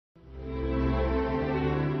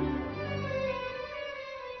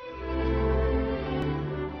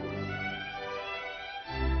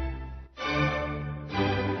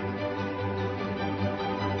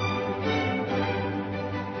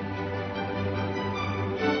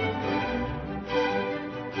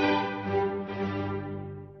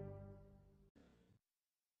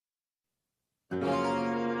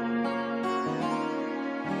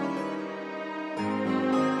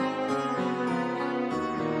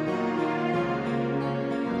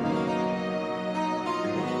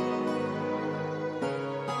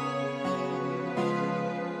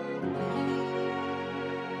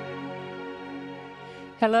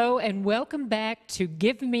Hello and welcome back to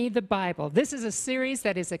Give Me the Bible. This is a series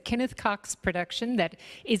that is a Kenneth Cox production that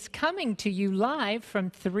is coming to you live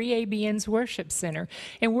from 3ABN's Worship Center.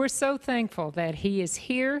 And we're so thankful that he is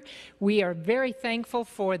here. We are very thankful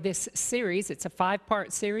for this series. It's a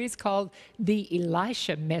 5-part series called The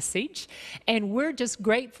Elisha Message. And we're just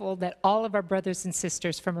grateful that all of our brothers and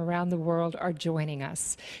sisters from around the world are joining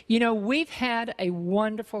us. You know, we've had a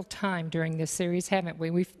wonderful time during this series, haven't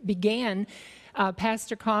we?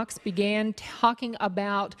 Pastor Cox began talking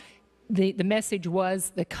about the message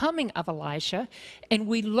was the coming of Elisha, and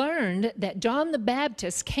we learned that John the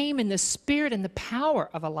Baptist came in the spirit and the power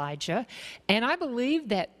of Elijah, and I believe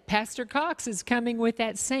that Pastor Cox is coming with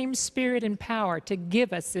that same spirit and power to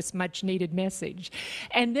give us this much-needed message.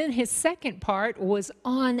 And then his second part was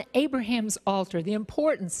on Abraham's altar, the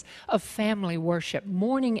importance of family worship,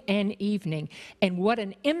 morning and evening, and what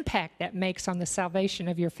an impact that makes on the salvation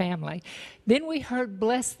of your family. Then we heard,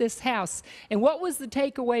 bless this house. And what was the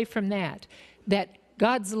takeaway from that? That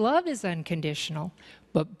God's love is unconditional,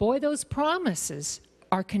 but boy, those promises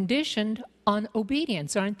are conditioned on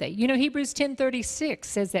obedience, aren't they? You know, Hebrews 10:36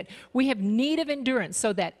 says that we have need of endurance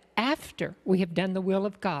so that after we have done the will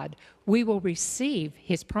of God, we will receive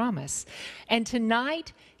his promise. And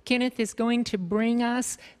tonight, Kenneth is going to bring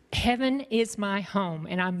us Heaven is My Home,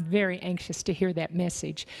 and I'm very anxious to hear that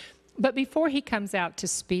message. But before he comes out to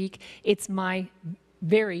speak, it's my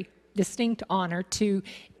very distinct honor to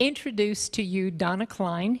introduce to you Donna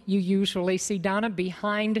Klein. You usually see Donna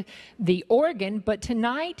behind the organ, but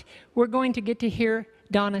tonight we're going to get to hear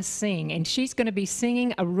Donna sing, and she's going to be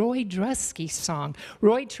singing a Roy Drusky song.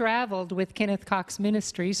 Roy traveled with Kenneth Cox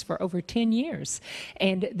Ministries for over 10 years,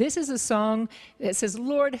 and this is a song that says,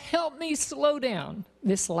 Lord, help me slow down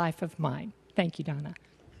this life of mine. Thank you, Donna.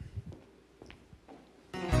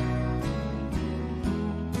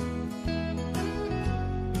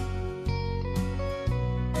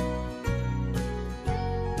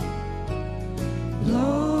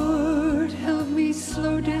 Lord, help me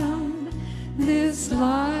slow down this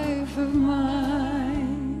life of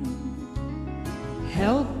mine.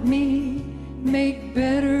 Help me make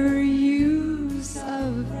better use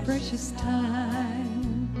of precious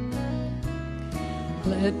time.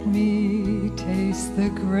 Let me taste the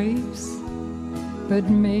grapes, but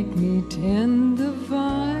make me tend the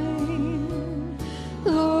vine.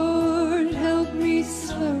 Lord, help me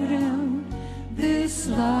slow down this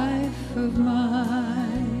life of mine.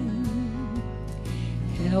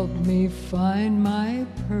 Help me find my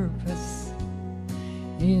purpose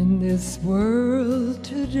in this world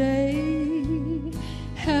today.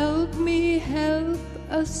 Help me help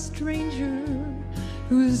a stranger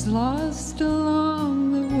who's lost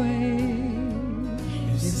along the way.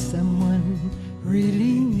 If someone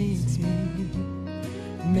really needs me,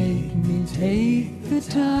 make me take the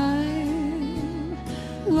time.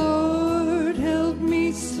 Lord, help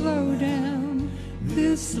me slow down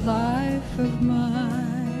this life of mine.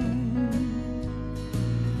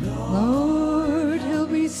 Lord, help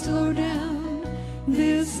me slow down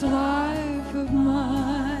this life of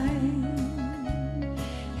mine.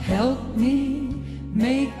 Help me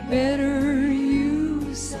make better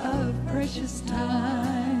use of precious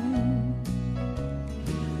time.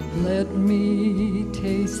 Let me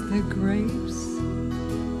taste the grapes,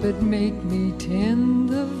 but make me tend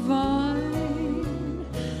the vine.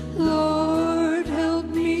 Lord, help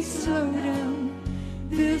me slow down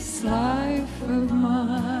this life of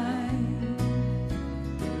mine.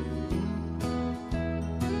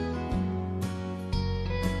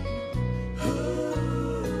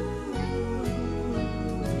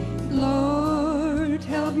 Lord,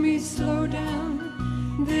 help me slow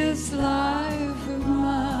down this life of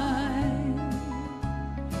mine.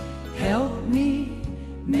 Help me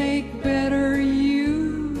make better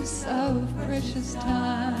use of precious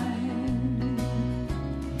time.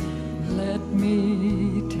 Let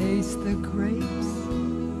me taste the grapes,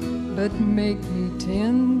 but make me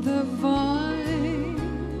tend the vine.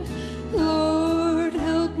 Lord,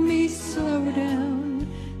 help me slow down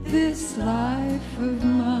this life of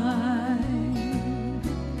mine.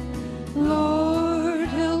 Lord,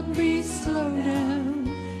 help me slow down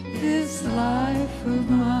this life of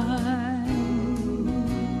mine.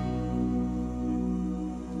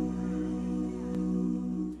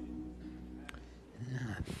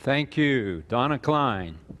 Thank you, Donna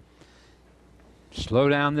Klein. Slow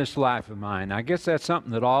down this life of mine. I guess that's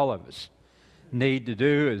something that all of us need to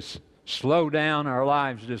do, is slow down our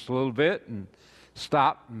lives just a little bit and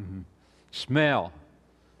stop and smell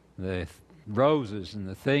the roses and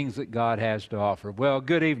the things that God has to offer. Well,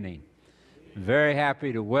 good evening. Very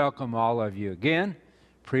happy to welcome all of you again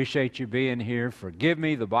Appreciate you being here for Give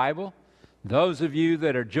Me the Bible. Those of you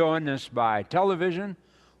that are joining us by television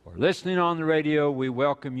or listening on the radio, we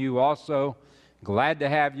welcome you also. Glad to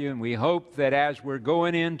have you, and we hope that as we're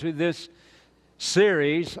going into this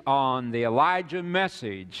series on the Elijah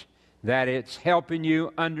message, that it's helping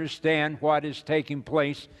you understand what is taking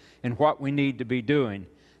place and what we need to be doing.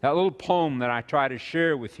 That little poem that I try to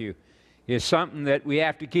share with you is something that we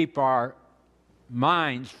have to keep our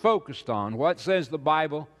minds focused on. What says the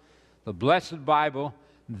Bible, the blessed Bible?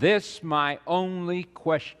 This my only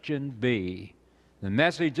question be. The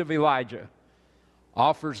message of Elijah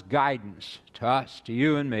offers guidance to us, to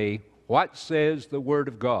you and me. What says the Word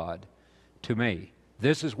of God to me?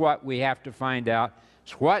 This is what we have to find out.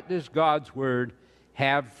 So what does God's Word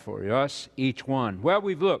have for us, each one? Well,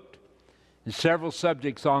 we've looked at several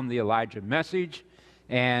subjects on the Elijah message,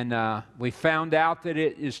 and we found out that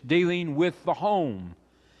it is dealing with the home.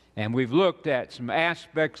 And we've looked at some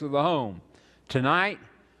aspects of the home. Tonight,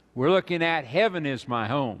 we're looking at heaven is my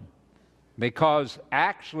home, because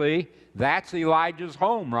actually that's Elijah's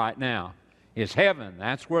home right now. It's heaven.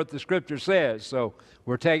 That's what the Scripture says. So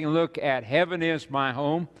we're taking a look at heaven is my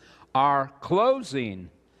home. Our closing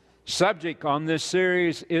subject on this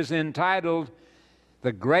series is entitled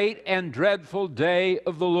The Great and Dreadful Day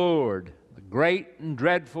of the Lord. The Great and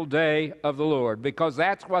Dreadful Day of the Lord, because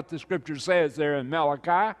that's what the Scripture says there in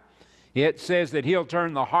Malachi. It says that He'll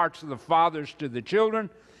turn the hearts of the fathers to the children,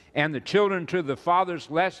 and the children to the fathers,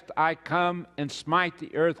 lest I come and smite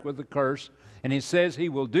the earth with a curse. And He says He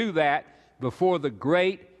will do that before the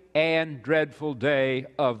great and dreadful day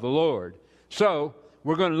of the Lord. So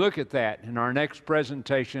we're going to look at that in our next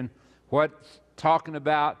presentation. What's talking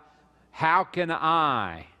about how can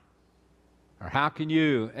I, or how can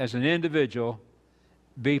you as an individual,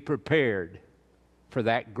 be prepared for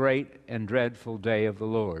that great and dreadful day of the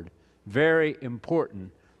Lord. Very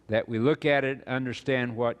important that we look at it,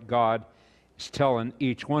 understand what God is telling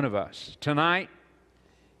each one of us. Tonight,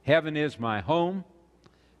 heaven is my home.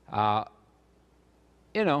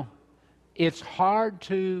 It's hard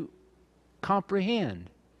to comprehend.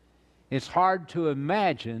 It's hard to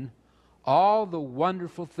imagine all the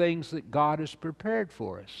wonderful things that God has prepared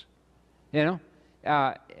for us.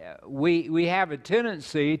 We have a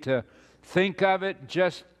tendency to think of it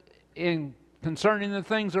just in concerning the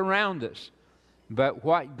things around us. But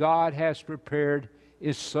what God has prepared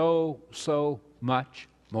is so, so much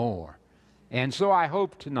more. And so I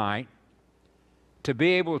hope tonight to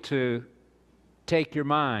be able to take your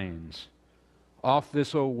minds off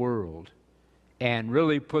this old world and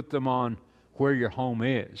really put them on where your home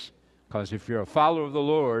is. Because if you're a follower of the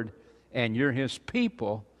Lord and you're His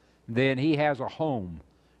people, then He has a home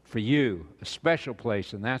for you, a special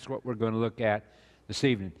place, and that's what we're going to look at this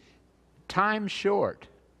evening. Time's short.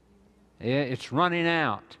 It's running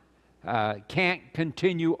out. Can't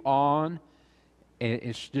continue on.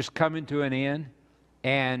 It's just coming to an end.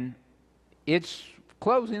 And it's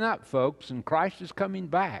closing up, folks, and Christ is coming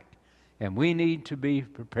back. And we need to be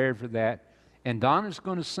prepared for that. And Donna's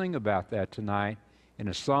going to sing about that tonight in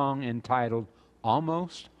a song entitled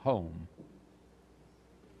Almost Home.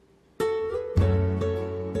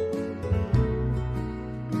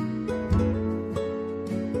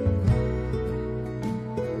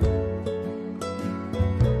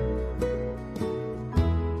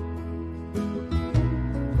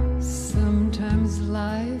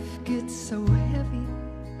 Life gets so heavy,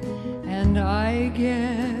 and I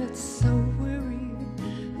get so weary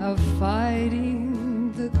of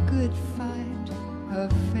fighting the good fight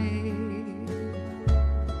of faith.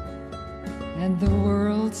 And the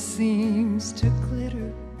world seems to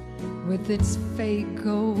glitter with its fake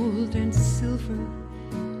gold and silver,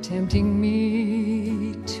 tempting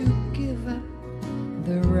me to give up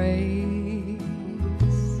the race.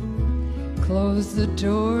 Close the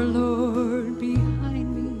door, Lord,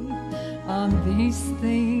 behind me on these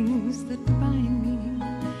things that bind me.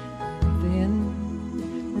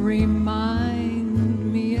 Then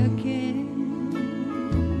remind me again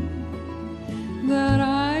that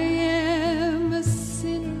I am a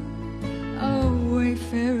sinner, a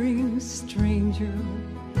wayfaring stranger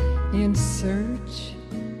in search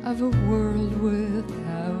of a world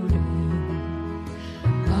without end.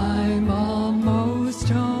 I'm almost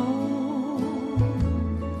home,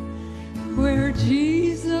 where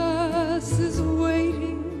Jesus is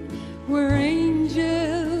waiting, where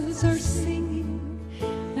angels are singing,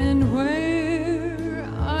 and where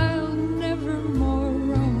I'll never more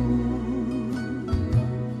roam.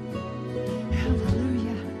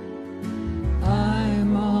 Hallelujah,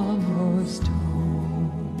 I'm almost home.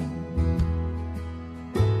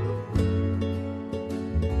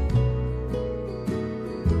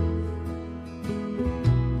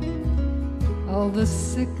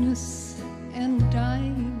 sickness and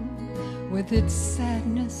dying, with its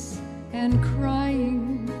sadness and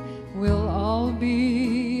crying, will all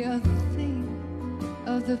be a thing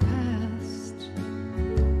of the past.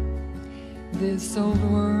 This old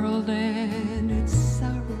world and its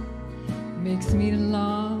sorrow makes me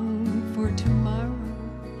long for tomorrow,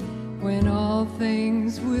 when all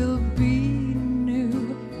things will be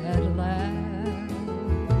new at last.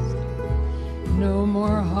 No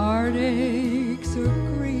more heartaches or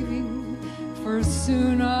grieving, for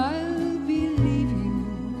soon I'll be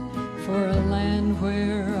leaving for a land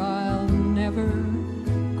where I'll never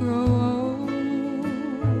grow old.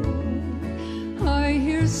 I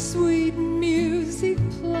hear sweet music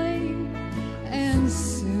playing, and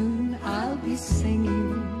soon I'll be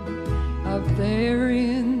singing up there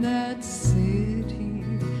in that city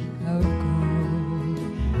of gold.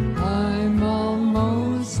 I'm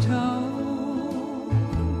almost home,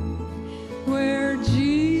 where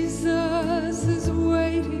Jesus is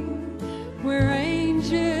waiting, where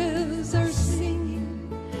angels are singing,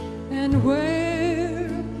 and where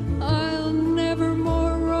I'll never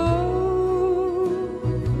more roam.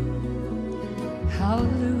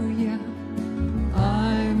 Hallelujah,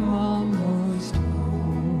 I'm almost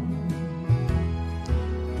home.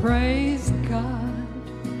 Praise God,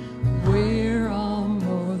 we're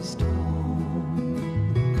almost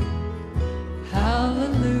home.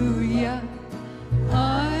 Hallelujah,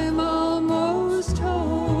 I'm almost home.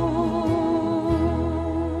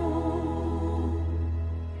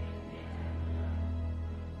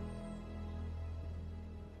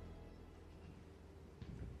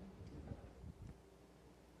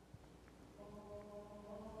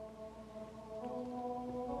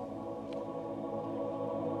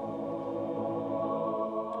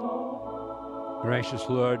 Gracious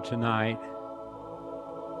Lord, tonight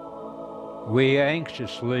we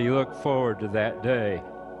anxiously look forward to that day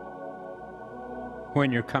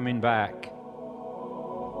when you're coming back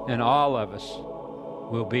and all of us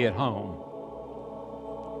will be at home.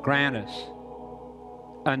 Grant us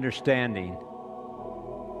understanding,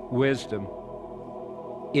 wisdom,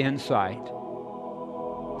 insight,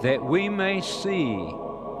 that we may see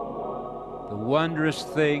the wondrous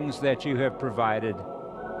things that you have provided,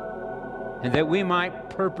 and that we might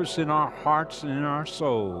purpose in our hearts and in our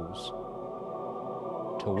souls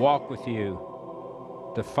to walk with you,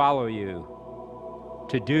 to follow you,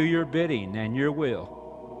 to do your bidding and your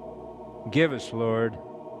will. Give us, Lord,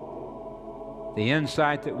 the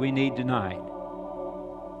insight that we need tonight,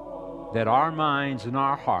 that our minds and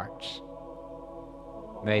our hearts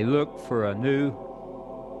may look for a new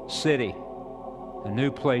city, a new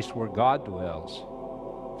place where God dwells.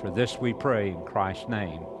 For this we pray in Christ's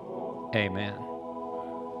name. Amen.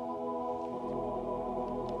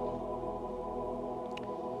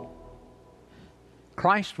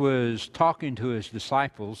 Christ was talking to his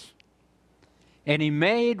disciples, and he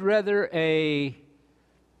made rather a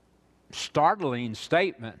startling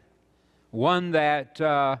statement, one that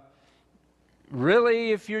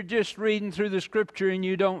really, if you're just reading through the scripture and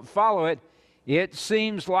you don't follow it, it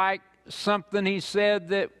seems like something he said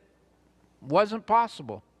that wasn't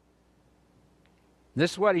possible.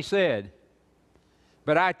 This is what he said: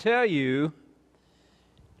 "But I tell you,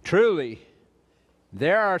 truly,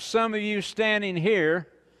 there are some of you standing here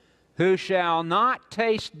who shall not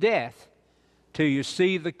taste death till you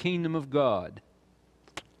see the kingdom of God."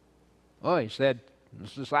 Oh, he said,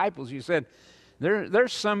 his disciples, he said,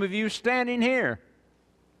 there's some of you standing here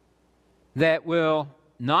that will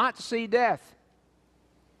not see death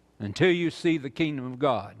until you see the kingdom of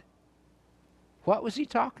God. What was he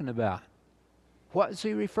talking about? What is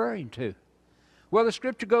he referring to? Well, the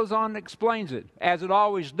scripture goes on and explains it, as it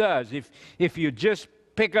always does. If you just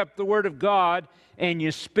pick up the Word of God and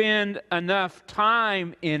you spend enough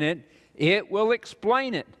time in it, it will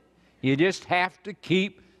explain it. You just have to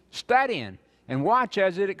keep studying and watch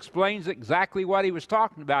as it explains exactly what he was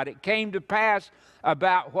talking about. It came to pass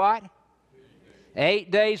about what?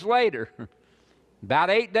 8 days later. About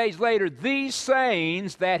 8 days later, these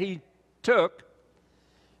sayings that he took,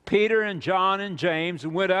 Peter and John and James,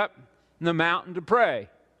 and went up the mountain to pray.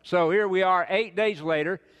 So here we are 8 days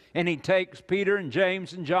later, and he takes Peter and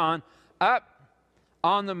James and John up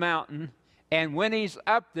on the mountain, and when he's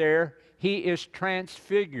up there, he is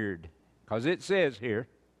transfigured. Because it says here,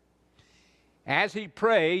 as he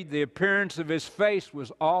prayed, the appearance of his face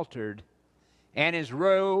was altered, and his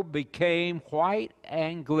robe became white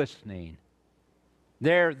and glistening.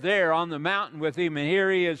 They're there on the mountain with him, and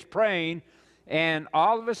here he is praying, and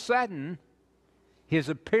all of a sudden, his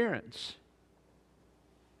appearance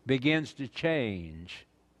begins to change,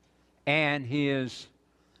 and his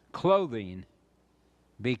clothing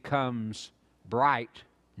becomes bright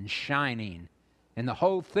and shining, and the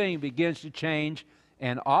whole thing begins to change,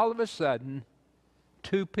 and all of a sudden,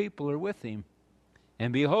 two people are with him.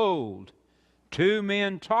 And behold, two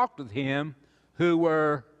men talked with him who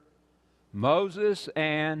were Moses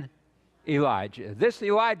and Elijah. This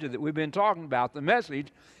Elijah that we've been talking about, the message,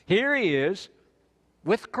 here he is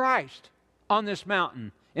with Christ on this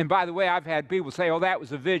mountain. And by the way, I've had people say, oh, that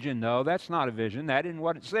was a vision. No, that's not a vision. That isn't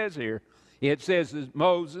what it says here. It says that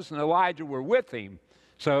Moses and Elijah were with him.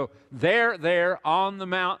 So they're there on the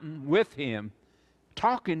mountain with him,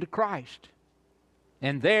 talking to Christ.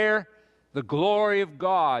 And there, the glory of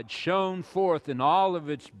God shone forth in all of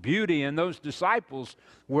its beauty, and those disciples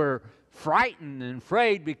were frightened and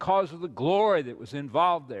afraid because of the glory that was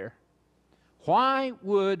involved there. Why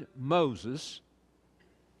would Moses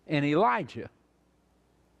and Elijah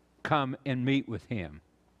come and meet with him?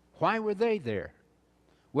 Why were they there?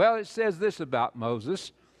 Well, it says this about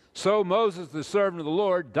Moses. So Moses, the servant of the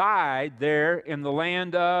Lord, died there in the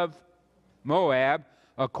land of Moab,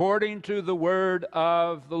 according to the word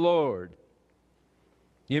of the Lord.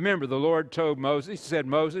 You remember the Lord told Moses, he said,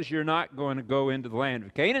 Moses, you're not going to go into the land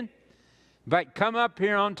of Canaan, but come up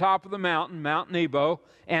here on top of the mountain, Mount Nebo,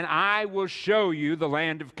 and I will show you the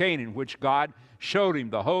land of Canaan, which God showed him,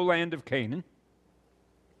 the whole land of Canaan.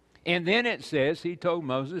 And then it says, he told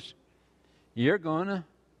Moses, you're going to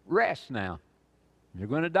rest now. You're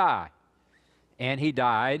going to die. And he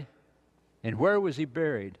died. And where was he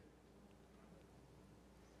buried?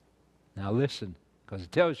 Now listen, because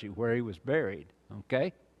it tells you where he was buried,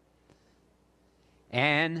 okay?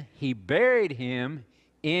 And he buried him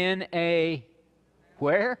in a,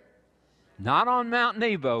 where? Not on Mount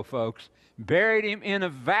Nebo, folks. Buried him in a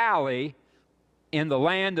valley in the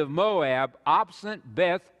land of Moab, opposite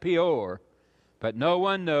Beth Peor. But no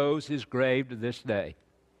one knows his grave to this day.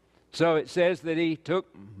 So it says that he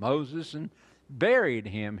took Moses and buried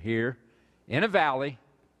him here in a valley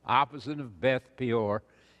opposite of Beth Peor.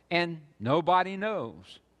 And nobody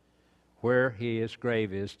knows where his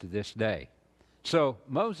grave is to this day. So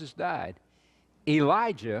Moses died.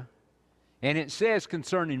 Elijah, and it says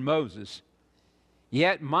concerning Moses,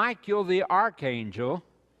 yet Michael the archangel,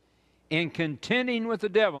 in contending with the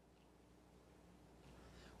devil,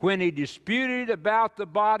 when he disputed about the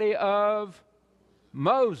body of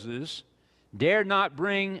Moses, dared not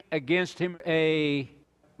bring against him a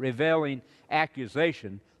reveling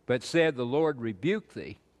accusation, but said, the Lord rebuke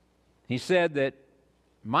thee. He said that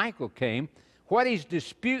Michael came. What he's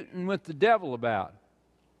disputing with the devil about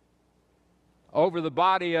over the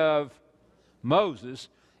body of Moses,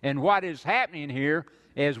 and what is happening here,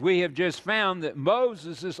 as we have just found, that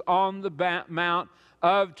Moses is on the Mount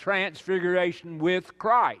of Transfiguration with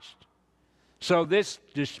Christ. So this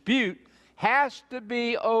dispute has to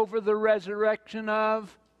be over the resurrection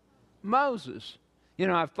of Moses. You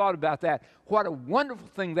know, I've thought about that. What a wonderful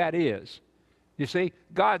thing that is. You see,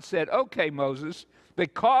 God said, okay, Moses,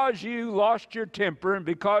 because you lost your temper and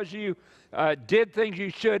because you did things you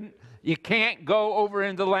shouldn't, you can't go over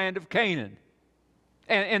in the land of Canaan.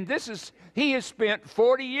 And this is, he has spent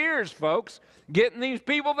 40 years, folks, getting these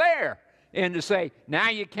people there. And to say, now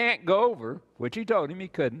you can't go over, which he told him he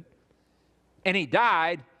couldn't. And he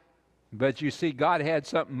died, but you see, God had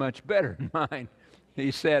something much better in mind. He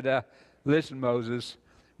said, listen, Moses,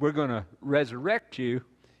 we're going to resurrect you,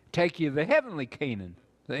 take you to the heavenly Canaan.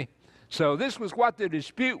 See? So this was what the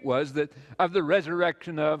dispute was, that of the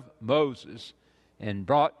resurrection of Moses, and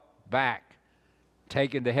brought back,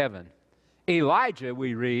 taken to heaven. Elijah,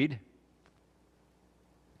 we read,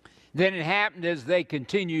 then it happened as they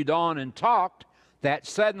continued on and talked, that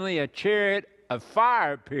suddenly a chariot of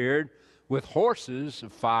fire appeared with horses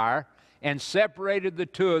of fire, and separated the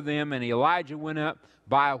two of them, and Elijah went up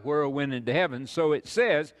by a whirlwind into heaven. So it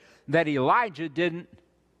says that Elijah didn't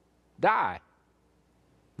die,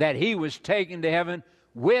 that he was taken to heaven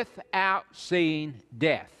without seeing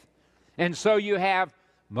death. And so you have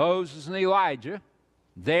Moses and Elijah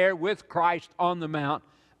there with Christ on the Mount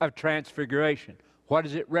of Transfiguration. What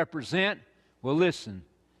does it represent? Well, listen.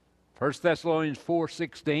 1 Thessalonians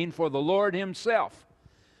 4:16, for the Lord himself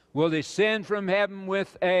will descend from heaven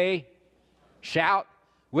with a shout,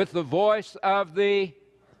 with the voice of the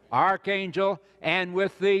archangel, and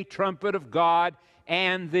with the trumpet of God,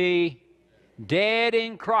 and the dead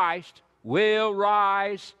in Christ will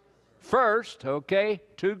rise first. Okay,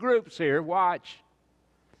 two groups here, watch.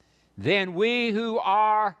 Then we who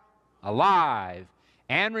are alive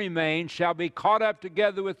and remain shall be caught up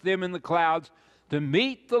together with them in the clouds to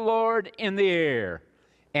meet the Lord in the air.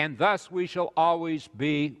 And thus we shall always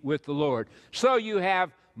be with the Lord. So you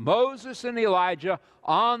have Moses and Elijah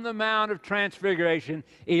on the Mount of Transfiguration.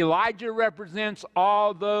 Elijah represents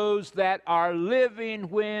all those that are living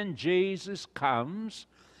when Jesus comes.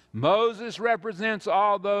 Moses represents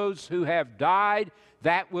all those who have died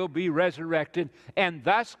that will be resurrected. And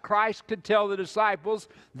thus Christ could tell the disciples,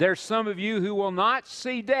 there's some of you who will not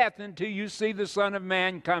see death until you see the Son of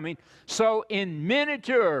Man coming. So in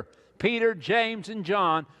miniature, Peter, James, and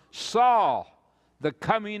John saw the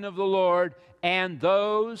coming of the Lord, and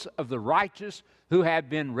those of the righteous who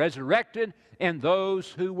had been resurrected and those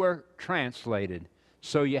who were translated.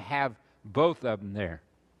 So you have both of them there.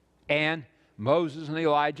 And Moses and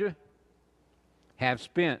Elijah have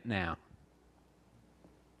spent now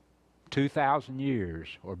 2,000 years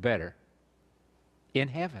or better in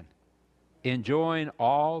heaven, enjoying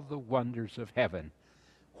all the wonders of heaven.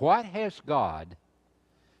 What has God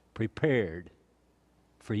prepared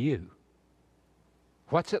for you?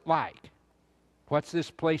 What's it like? What's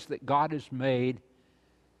this place that God has made?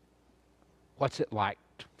 What's it like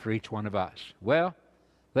for each one of us? Well,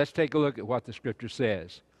 let's take a look at what the Scripture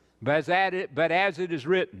says. But as it is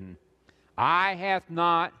written, eye hath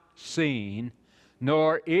not seen,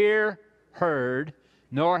 nor ear heard,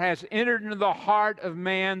 nor has entered into the heart of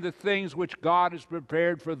man the things which God has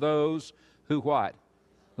prepared for those who what?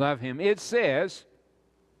 Love Him. It says,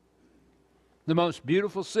 the most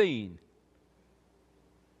beautiful scene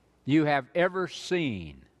you have ever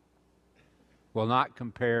seen will not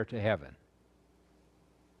compare to heaven.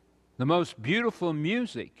 The most beautiful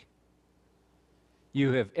music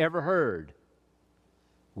you have ever heard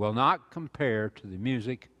will not compare to the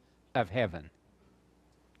music of heaven.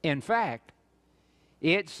 In fact,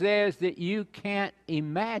 it says that you can't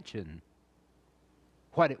imagine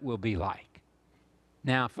what it will be like.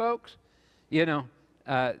 Now, folks, you know,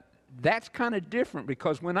 that's kind of different,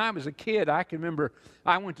 because when I was a kid, I can remember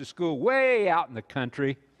I went to school way out in the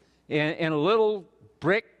country in a little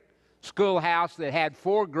brick schoolhouse that had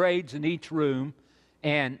 4 grades in each room.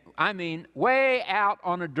 And I mean, way out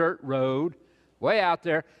on a dirt road, way out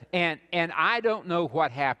there. And I don't know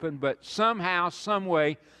what happened, but somehow, some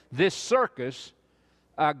way, this circus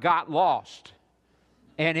got lost.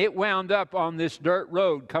 And it wound up on this dirt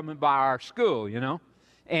road coming by our school, you know.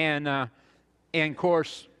 And of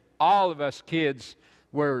course, all of us kids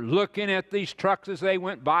were looking at these trucks as they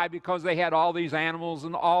went by, because they had all these animals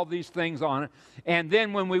and all these things on it. And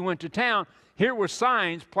then when we went to town, here were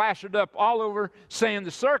signs plastered up all over saying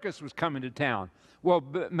the circus was coming to town. Well,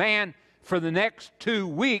 man, for the next 2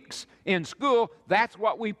 weeks in school, that's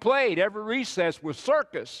what we played. Every recess was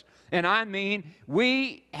circus. And I mean,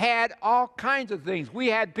 we had all kinds of things. We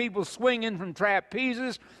had people swinging from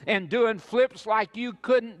trapezes and doing flips like you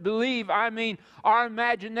couldn't believe. I mean, our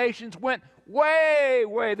imaginations went way,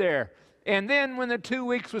 way there. And then when the 2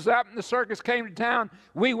 weeks was up and the circus came to town,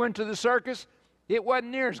 we went to the circus. It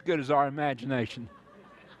wasn't near as good as our imagination.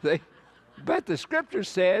 But the Scripture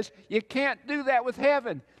says you can't do that with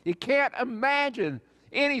heaven. You can't imagine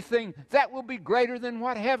anything that will be greater than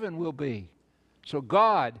what heaven will be. So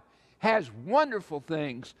God has wonderful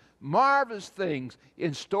things, marvelous things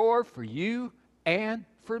in store for you and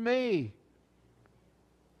for me.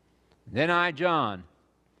 Then I, John,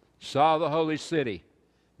 saw the holy city,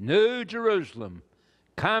 New Jerusalem,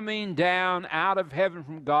 coming down out of heaven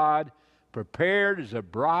from God, prepared as a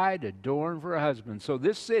bride adorned for a husband. So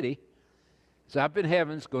this city is up in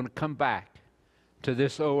heaven, is going to come back to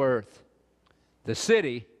this old earth. The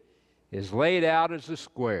city is laid out as a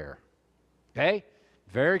square. Okay?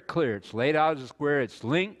 Very clear. It's laid out as a square. Its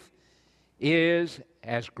length is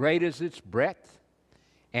as great as its breadth.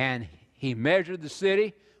 And he measured the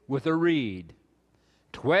city with a reed.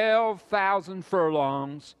 12,000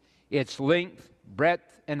 furlongs. Its length,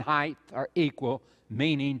 breadth, and height are equal,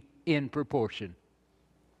 meaning in proportion.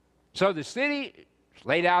 So the city is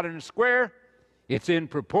laid out in a square. It's in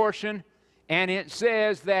proportion. And it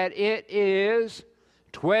says that it is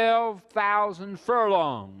 12,000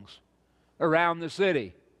 furlongs around the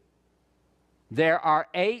city. There are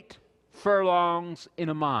 8 furlongs in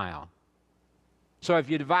a mile. So if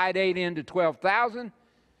you divide 8 into 12,000,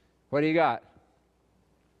 what do you got?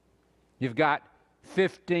 You've got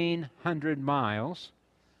 1,500 miles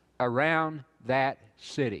around that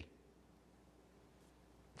city.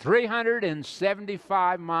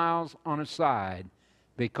 375 miles on a side,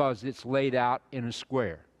 because it's laid out in a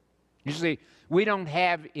square. You see, we don't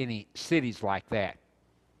have any cities like that.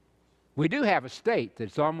 We do have a state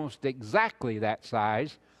that's almost exactly that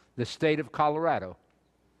size, the state of Colorado.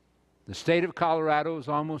 The state of Colorado is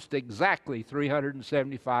almost exactly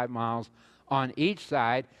 375 miles on each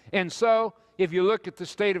side. And so, if you look at the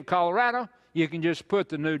state of Colorado, you can just put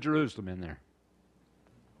the New Jerusalem in there.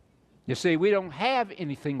 You see, we don't have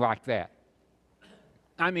anything like that.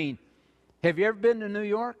 I mean, have you ever been to New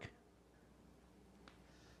York?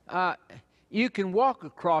 You can walk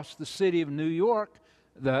across the city of New York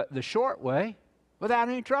the short way without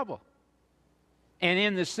any trouble. And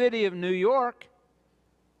in the city of New York,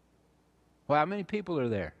 well, how many people are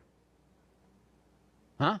there?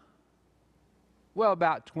 Huh? Well,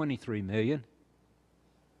 about 23 million.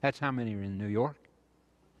 That's how many are in New York.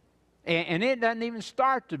 And it doesn't even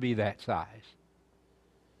start to be that size.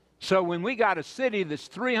 So when we got a city that's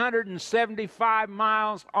 375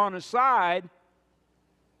 miles on a side,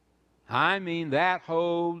 I mean, that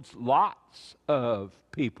holds lots of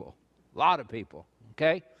people. A lot of people,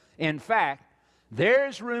 okay? In fact,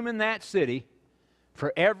 there's room in that city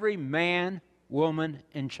for every man, woman,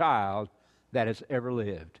 and child that has ever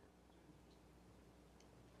lived.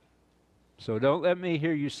 So don't let me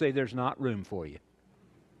hear you say there's not room for you.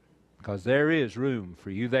 Because there is room for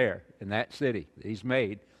you there in that city that He's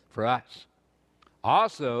made for us.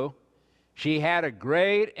 Also, she had a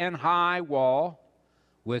great and high wall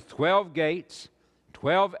with 12 gates,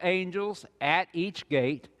 12 angels at each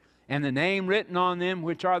gate, and the name written on them,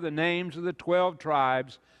 which are the names of the 12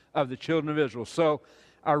 tribes of the children of Israel. So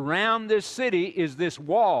around this city is this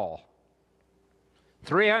wall,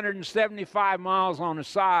 375 miles on the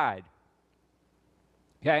side.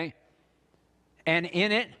 Okay? And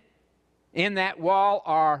in it, in that wall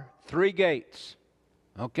are 3 gates.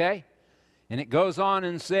 Okay? And it goes on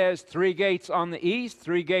and says 3 gates on the east,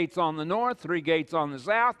 3 gates on the north, 3 gates on the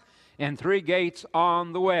south, and 3 gates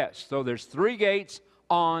on the west. So there's 3 gates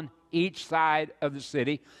on each side of the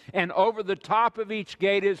city. And over the top of each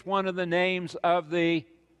gate is one of the names of the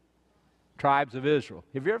tribes of Israel.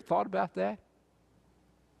 Have you ever thought about that?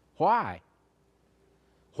 Why?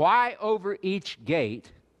 Why over each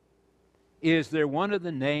gate is there one of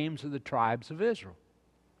the names of the tribes of Israel?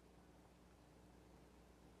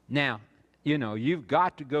 Now, you know, you've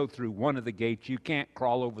got to go through one of the gates. You can't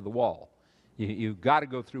crawl over the wall. You've got to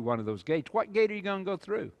go through one of those gates. What gate are you going to go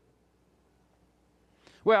through?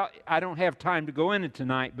 Well, I don't have time to go into it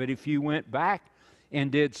tonight, but if you went back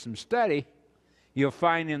and did some study, you'll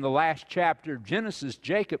find in the last chapter of Genesis,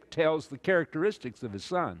 Jacob tells the characteristics of his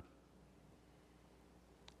son.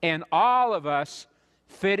 And all of us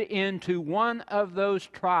fit into one of those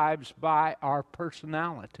tribes by our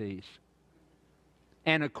personalities.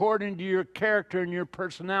 And according to your character and your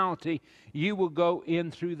personality, you will go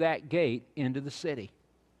in through that gate into the city.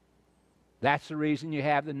 That's the reason you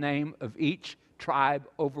have the name of each tribe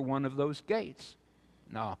over one of those gates.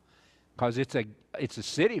 No, because it's a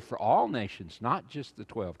city for all nations, not just the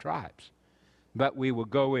 12 tribes. But we will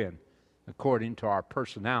go in according to our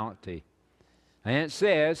personality. And it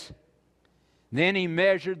says, then he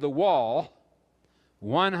measured the wall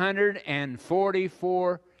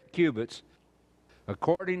 144 cubits,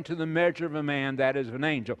 according to the measure of a man, that is of an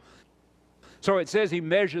angel. So it says he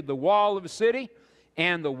measured the wall of a city,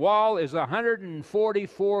 and the wall is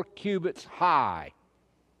 144 cubits high,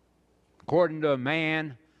 according to a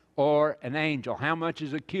man or an angel. How much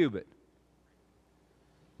is a cubit?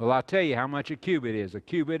 Well, I'll tell you how much a cubit is. A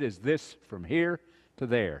cubit is this from here to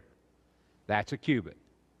there. That's a cubit,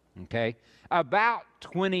 okay? About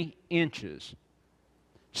 20 inches.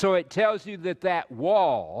 So it tells you that that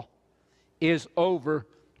wall is over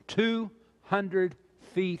 200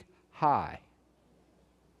 feet high.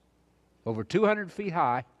 Over 200 feet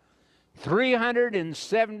high,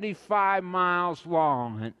 375 miles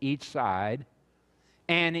long on each side,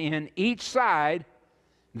 and in each side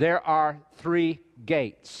there are 3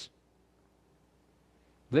 gates.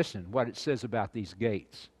 Listen what it says about these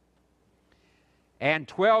gates. And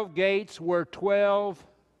 12 gates were 12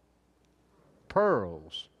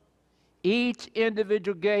 pearls. Each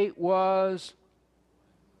individual gate was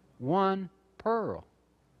 1 pearl.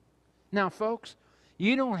 Now, folks,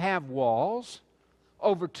 you don't have walls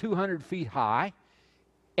over 200 feet high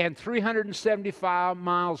and 375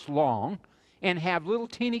 miles long and have little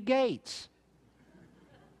teeny gates.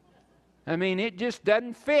 I mean, it just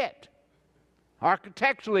doesn't fit.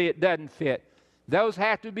 Architecturally, it doesn't fit. Those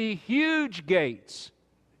have to be huge gates.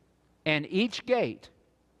 And each gate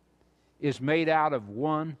is made out of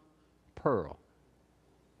 1 pearl.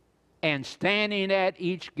 And standing at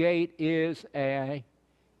each gate is an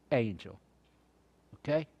angel.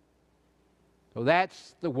 Okay? So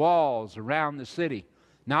that's the walls around the city.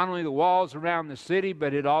 Not only the walls around the city,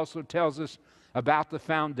 but it also tells us about the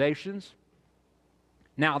foundations.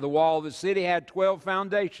 Now, the wall of the city had 12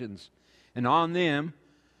 foundations, and on them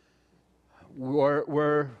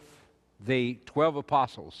were the 12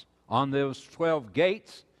 apostles. On those 12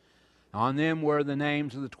 gates, on them were the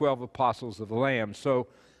names of the 12 apostles of the Lamb. So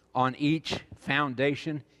On each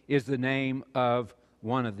foundation is the name of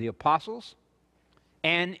one of the apostles.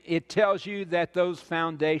 And it tells you that those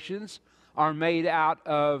foundations are made out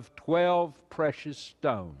of 12 precious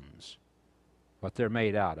stones, what they're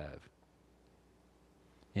made out of.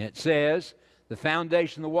 And it says, the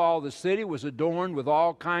foundation of the wall of the city was adorned with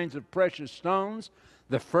all kinds of precious stones.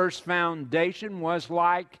 The first foundation was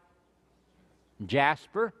like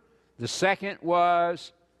jasper. The second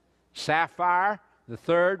was sapphire. The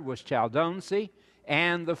third was chalcedony.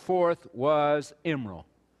 And the fourth was emerald.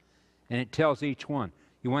 And it tells each one.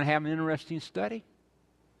 You want to have an interesting study?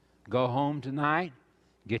 Go home tonight,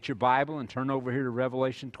 get your Bible and turn over here to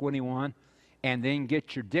Revelation 21, and then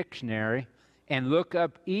get your dictionary and look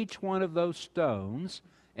up each one of those stones,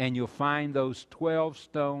 and you'll find those 12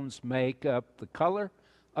 stones make up the color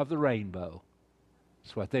of the rainbow.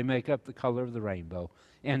 That's what they make up, the color of the rainbow.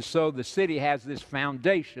 And so the city has this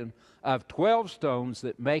foundation of 12 stones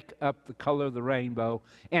that make up the color of the rainbow,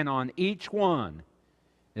 and on each one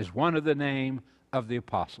is one of the name of the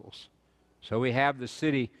apostles. So we have the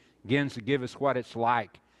city begins to give us what it's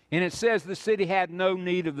like. And it says the city had no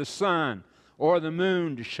need of the sun or the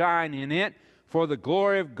moon to shine in it, for the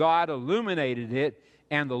glory of God illuminated it,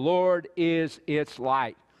 and the Lord is its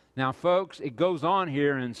light. Now, folks, it goes on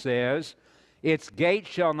here and says, its gates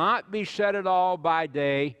shall not be shut at all by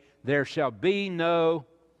day, there shall be no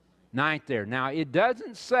night there. Now, it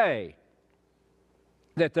doesn't say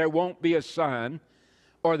that there won't be a sun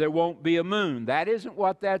or there won't be a moon. That isn't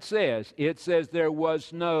what that says. It says there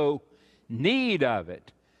was no need of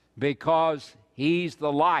it because He's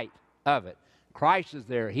the light of it. Christ is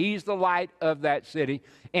there. He's the light of that city.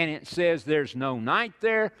 And it says there's no night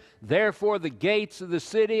there. Therefore, the gates of the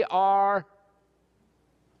city are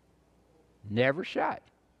never shut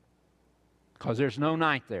because there's no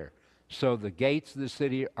night there. So the gates of the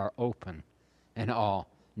city are open and all.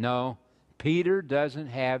 No, Peter doesn't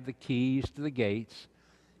have the keys to the gates,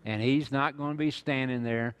 and he's not going to be standing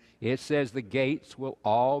there. It says the gates will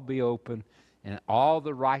all be open, and all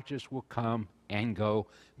the righteous will come and go,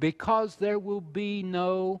 because there will be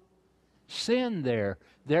no sin there.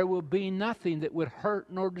 There will be nothing that would hurt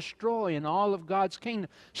nor destroy in all of God's kingdom.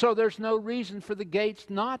 So there's no reason for the gates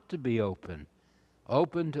not to be open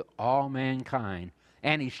to all mankind.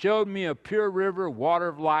 And He showed me a pure river, water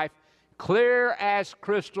of life, clear as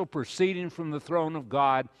crystal, proceeding from the throne of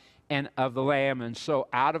God and of the Lamb. And so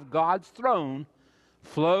out of God's throne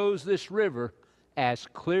flows this river as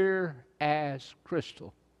clear as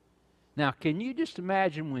crystal. Now, can you just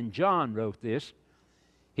imagine when John wrote this,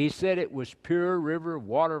 he said it was pure river,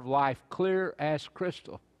 water of life, clear as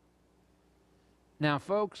crystal. Now,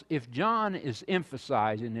 folks, if John is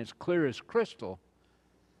emphasizing it's clear as crystal,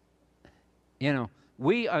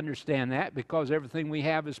 we understand that because everything we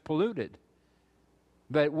have is polluted.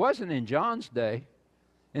 But it wasn't in John's day.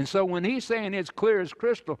 And so when he's saying it's clear as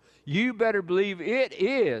crystal, you better believe it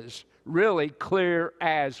is really clear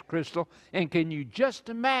as crystal. And can you just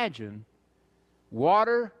imagine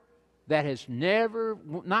water that has never,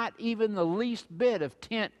 not even the least bit of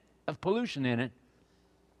tint of pollution in it,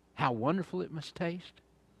 how wonderful it must taste?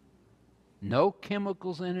 No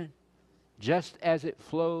chemicals in it, just as it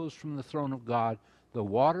flows from the throne of God, the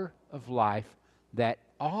water of life that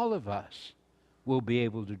all of us will be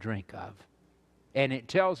able to drink of. And it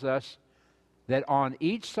tells us that on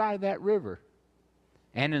each side of that river,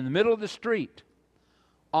 and in the middle of the street,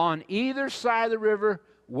 on either side of the river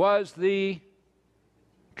was the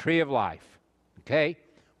tree of life, okay,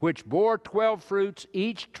 which bore 12 fruits,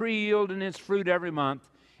 each tree yielding its fruit every month,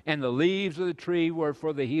 and the leaves of the tree were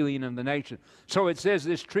for the healing of the nation. So it says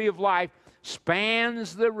this tree of life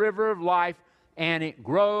spans the river of life, and it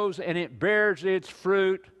grows and it bears its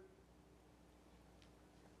fruit.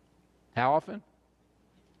 How often?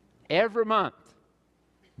 Every month.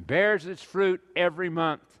 Bears its fruit every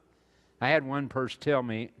month. I had one person tell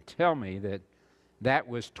me that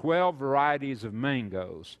was 12 varieties of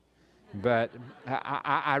mangoes. But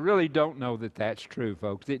I really don't know that that's true,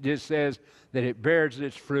 folks. It just says that it bears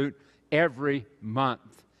its fruit every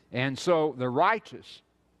month. And so the righteous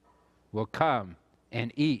will come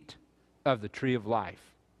and eat of the tree of life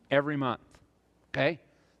every month. Okay?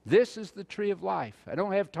 This is the tree of life. I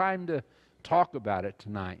don't have time to talk about it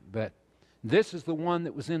tonight, but this is the one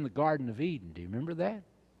that was in the Garden of Eden. Do you remember that?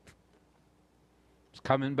 It's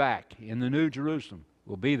coming back in the New Jerusalem.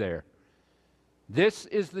 We'll be there. This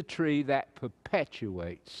is the tree that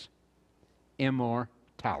perpetuates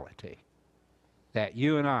immortality, that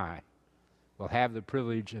you and I will have the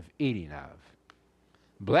privilege of eating of.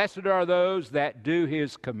 Blessed are those that do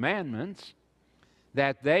His commandments,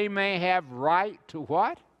 that they may have right to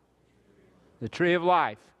what? The tree of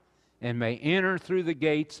life. and may enter through the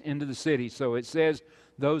gates into the city. So it says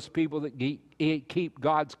those people that keep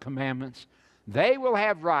God's commandments, they will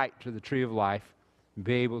have right to the tree of life and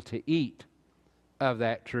be able to eat of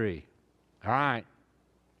that tree. All right.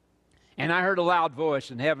 And I heard a loud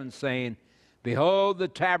voice in heaven saying, Behold, the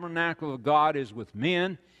tabernacle of God is with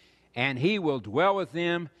men, and he will dwell with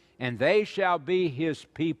them, and they shall be his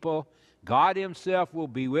people. God himself will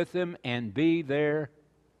be with them and be their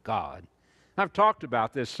God. I've talked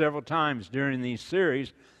about this several times during these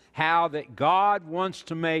series, how that God wants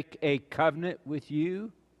to make a covenant with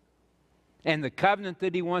you. And the covenant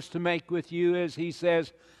that he wants to make with you is, he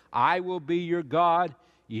says, I will be your God,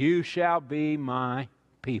 you shall be my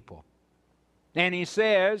people. And he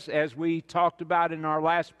says, as we talked about in our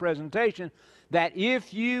last presentation, that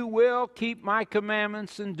if you will keep my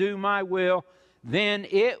commandments and do my will, then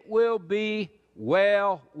it will be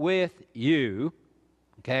well with you.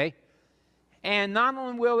 Okay? And not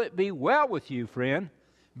only will it be well with you, friend,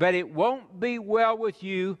 but it won't be well with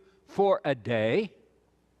you for a day.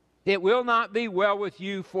 It will not be well with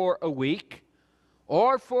you for a week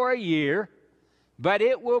or for a year, but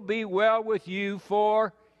it will be well with you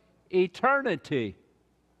for eternity.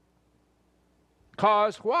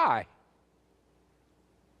 Because why?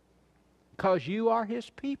 Because you are his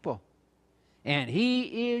people, and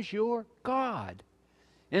he is your God.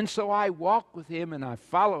 And so I walk with him and I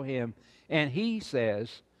follow him, and he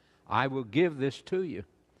says, I will give this to you.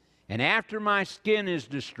 And after my skin is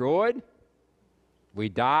destroyed, we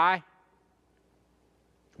die,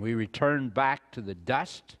 we return back to the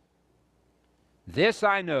dust. This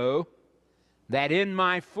I know, that in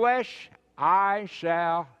my flesh I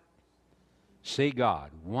shall see God.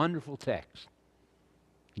 Wonderful text.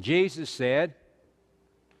 Jesus said,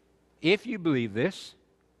 if you believe this,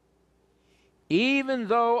 even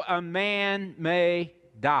though a man may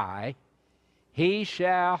die, he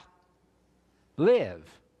shall live.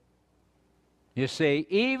 You see,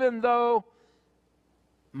 even though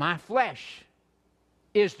my flesh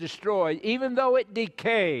is destroyed, even though it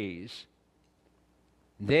decays,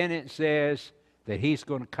 then it says that he's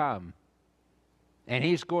going to come and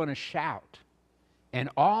he's going to shout, and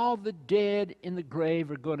all the dead in the grave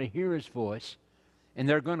are going to hear his voice, and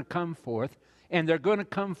they're going to come forth, and they're going to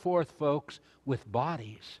come forth, folks, with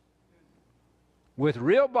bodies, with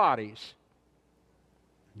real bodies.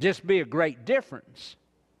 Just be a great difference.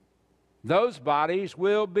 Those bodies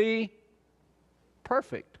will be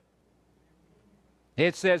perfect.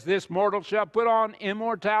 It says, this mortal shall put on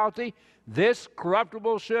immortality, this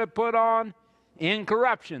corruptible shall put on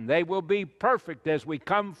incorruption. They will be perfect as we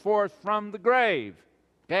come forth from the grave.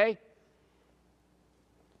 Okay?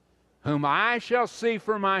 Whom I shall see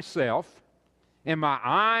for myself, and my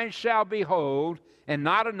eyes shall behold, and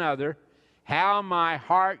not another, how my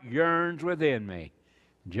heart yearns within me.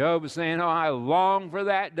 Job is saying, oh, I long for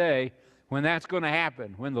that day when that's going to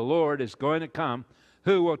happen, when the Lord is going to come,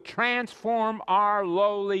 who will transform our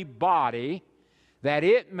lowly body, that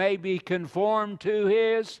it may be conformed to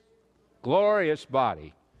his glorious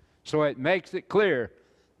body. So it makes it clear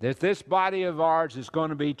that this body of ours is going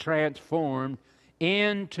to be transformed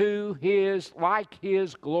into his, like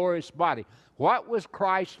his glorious body. What was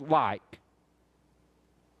Christ like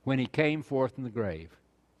when he came forth in the grave?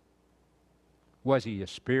 Was he a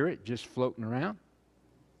spirit just floating around?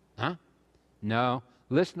 Huh? No.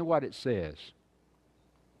 Listen to what it says.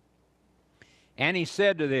 And he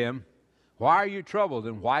said to them, why are you troubled,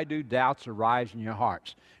 and why do doubts arise in your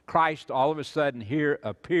hearts? Christ all of a sudden here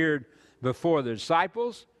appeared before the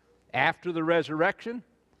disciples after the resurrection,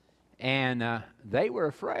 and they were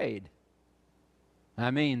afraid. I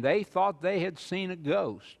mean, they thought they had seen a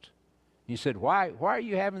ghost. He said, why are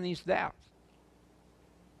you having these doubts?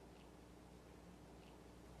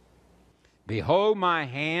 Behold my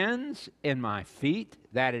hands and my feet,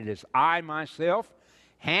 that it is I myself.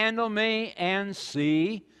 Handle me and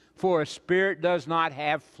see, for a spirit does not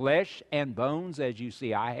have flesh and bones as you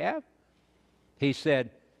see I have. He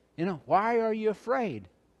said, why are you afraid?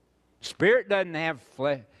 Spirit doesn't have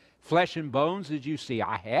flesh and bones as you see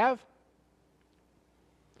I have.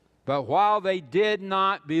 But while they did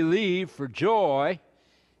not believe for joy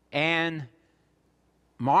and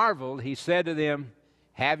marveled, he said to them,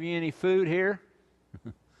 have you any food here?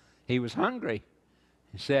 He was hungry.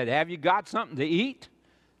 He said, have you got something to eat?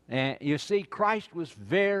 And you see, Christ was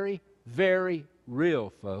very, very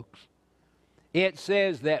real, folks. It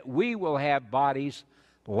says that we will have bodies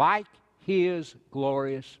like his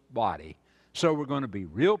glorious body. So we're going to be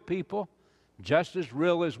real people, just as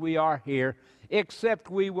real as we are here,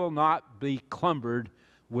 except we will not be cumbered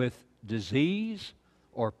with disease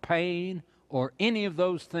or pain or any of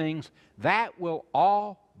those things. That will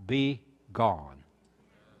all be gone.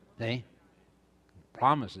 See?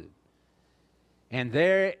 Promise it. And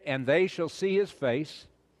they shall see his face.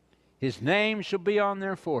 His name shall be on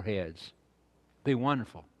their foreheads. Be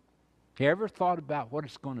wonderful. Have you ever thought about what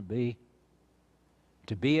it's going to be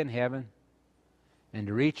in heaven and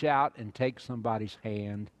to reach out and take somebody's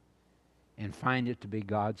hand and find it to be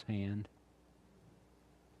God's hand?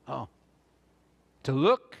 Oh. To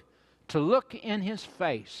look in his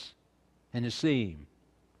face and to see him.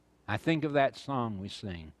 I think of that song we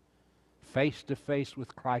sing. Face to face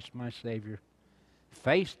with Christ my Savior.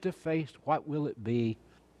 Face to face, what will it be?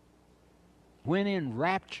 When in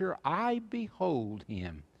rapture I behold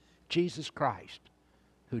him, Jesus Christ,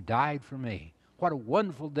 who died for me. What a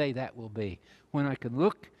wonderful day that will be when I can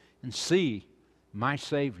look and see my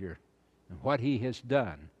Savior and what he has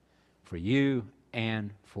done for you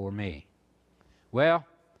and for me. Well,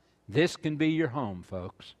 this can be your home,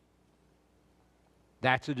 folks.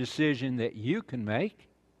 That's a decision that you can make.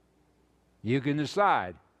 You can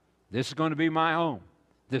decide, this is going to be my home.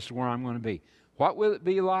 This is where I'm going to be. What will it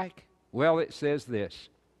be like? Well, it says this.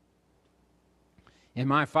 In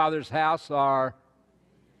my Father's house are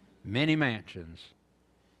many mansions.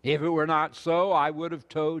 If it were not so, I would have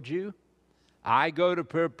told you. I go to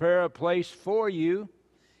prepare a place for you.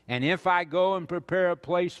 And if I go and prepare a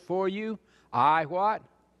place for you, I what?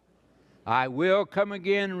 I will come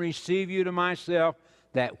again and receive you to myself,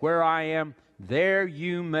 that where I am, there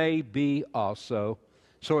you may be also.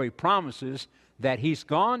 So he promises that he's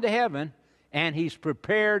gone to heaven and he's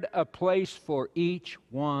prepared a place for each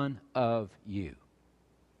one of you.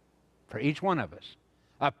 For each one of us.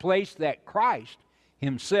 A place that Christ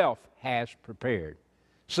himself has prepared.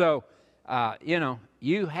 So,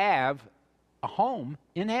 you have a home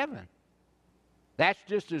in heaven. That's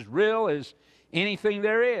just as real as anything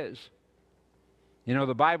there is. You know,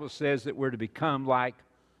 the Bible says that we're to become like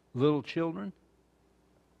little children,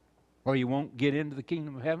 or you won't get into the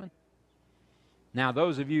kingdom of heaven. Now,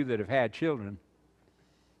 those of you that have had children,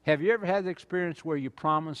 have you ever had the experience where you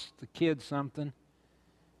promised the kids something,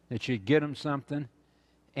 that you'd get them something,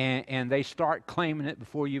 and they start claiming it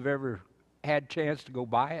before you've ever had a chance to go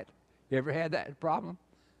buy it? You ever had that problem?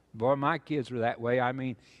 Boy, my kids were that way. I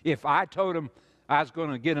mean, if I told them I was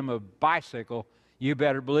going to get them a bicycle, you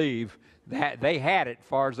better believe that they had it as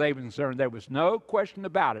far as they were concerned. There was no question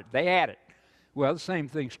about it. They had it. Well, the same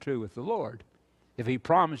thing's true with the Lord. If he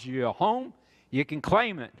promised you a home, you can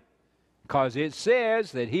claim it, because it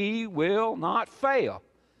says that he will not fail.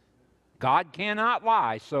 God cannot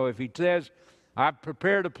lie. So if he says, I've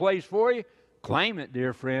prepared a place for you, claim it,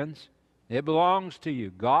 dear friends. It belongs to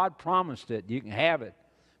you. God promised it. You can have it.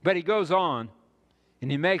 But he goes on, and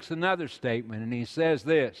he makes another statement, and he says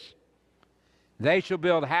this. They shall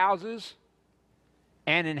build houses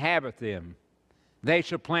and inhabit them. They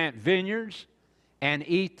shall plant vineyards and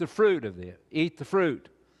eat the fruit of them. Eat the fruit.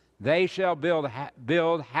 They shall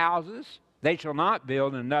build houses. They shall not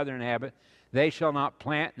build and another inhabit. They shall not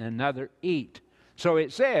plant and another eat. So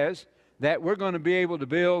it says that we're going to be able to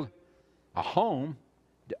build a home.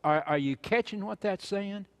 Are you catching what that's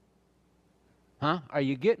saying? Huh? Are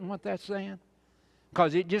you getting what that's saying?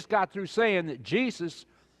 Because it just got through saying that Jesus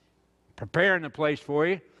preparing a place for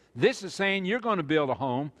you. This is saying you're going to build a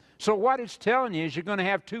home. So what it's telling you is you're going to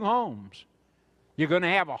have two homes. You're going to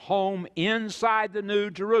have a home inside the New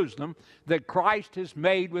Jerusalem that Christ has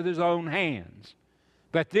made with his own hands.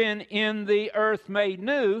 But then in the earth made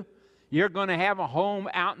new, you're going to have a home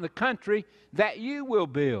out in the country that you will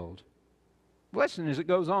build. Listen as it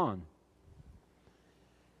goes on.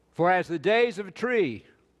 For as the days of a tree,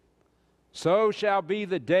 so shall be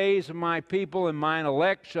the days of my people, and mine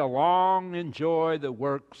elect shall long enjoy the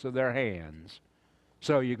works of their hands.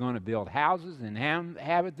 So you're going to build houses and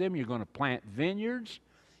inhabit them. You're going to plant vineyards,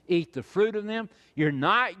 eat the fruit of them. You're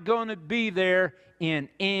not going to be there in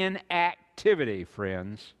inactivity,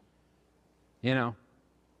 friends. You know,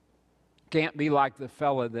 can't be like the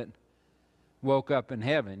fella that woke up in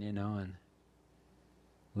heaven, you know, and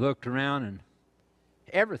looked around and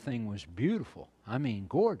everything was beautiful. I mean,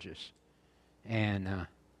 gorgeous. And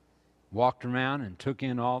walked around and took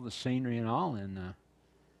in all the scenery and all. And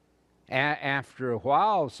after a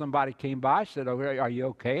while, somebody came by and said, "Oh, are you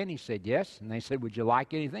okay?" And he said, "Yes." And they said, "Would you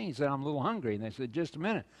like anything?" He said, "I'm a little hungry." And they said, "Just a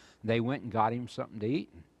minute." They went and got him something to eat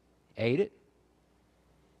and ate it.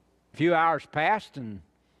 A few hours passed, and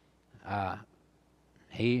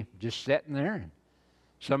he just sitting there. And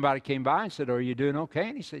somebody came by and said, "Are you doing okay?"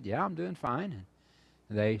 And he said, "Yeah, I'm doing fine."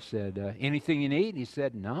 And they said, "Anything you need?" And he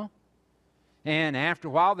said, "No." And after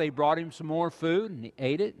a while, they brought him some more food, and he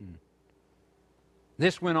ate it. And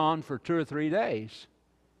this went on for 2 or 3 days.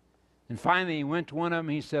 And finally he went to one of them.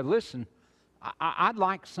 He said, listen, I'd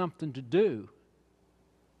like something to do.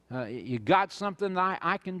 You got something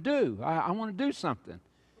I can do. I want to do something.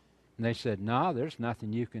 And they said, no, there's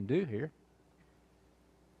nothing you can do here.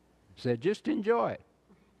 He said, just enjoy it.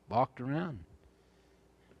 Walked around.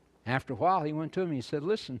 After a while, he went to him and he said,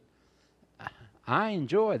 listen, I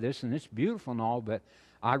enjoy this and it's beautiful and all, but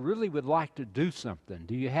I really would like to do something.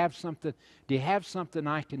 Do you have something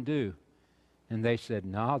I can do? And they said,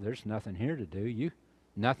 no, there's nothing here to do.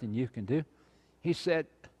 Nothing you can do. He said,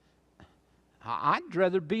 I'd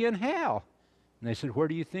rather be in hell. And they said, where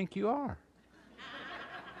do you think you are?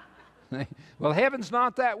 Well, heaven's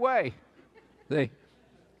not that way. You're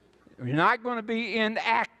not going to be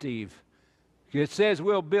inactive. It says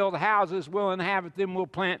we'll build houses, we'll inhabit them, we'll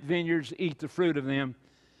plant vineyards, eat the fruit of them.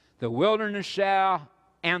 The wilderness shall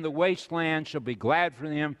and the wasteland shall be glad for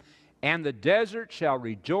them, and the desert shall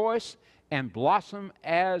rejoice and blossom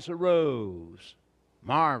as a rose.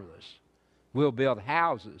 Marvelous. We'll build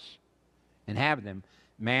houses, inhabit them.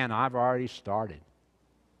 Man, I've already started.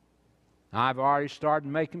 I've already started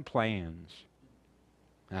making plans.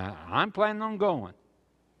 I'm planning on going.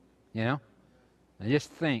 You know? I just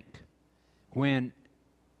think, when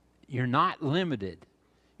you're not limited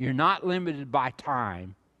by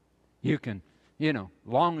time, you can,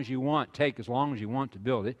 long as you want, take as long as you want to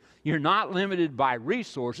build it. You're not limited by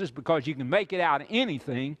resources because you can make it out of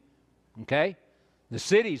anything, okay? The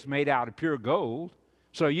city's made out of pure gold,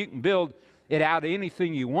 so you can build it out of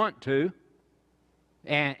anything you want to,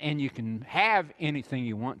 and you can have anything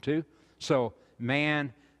you want to. So,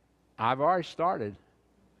 man, I've already started.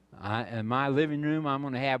 In my living room, I'm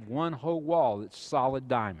going to have one whole wall that's solid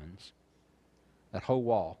diamonds. That whole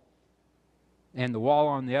wall. And the wall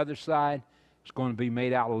on the other side is going to be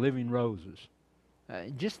made out of living roses.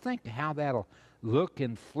 Just think how that'll look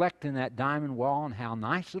and flecked in that diamond wall and how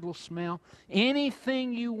nice it'll smell.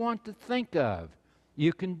 Anything you want to think of,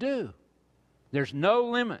 you can do. There's no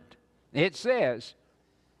limit. It says,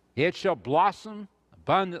 it shall blossom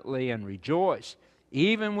abundantly and rejoice,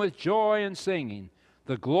 even with joy and singing.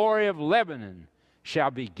 The glory of Lebanon shall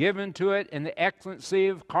be given to it, and the excellency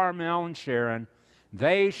of Carmel and Sharon.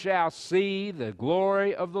 They shall see the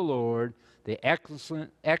glory of the Lord, the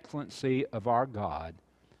excellency of our God.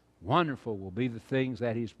 Wonderful will be the things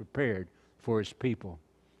that He's prepared for His people.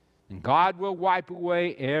 And God will wipe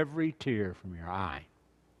away every tear from your eye.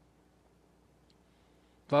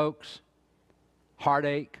 Folks,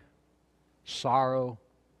 heartache, sorrow,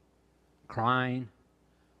 crying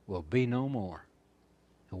will be no more.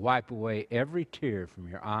 He'll wipe away every tear from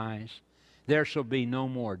your eyes. There shall be no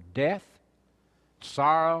more death,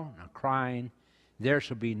 sorrow, nor crying. There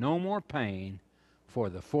shall be no more pain, for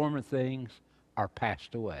the former things are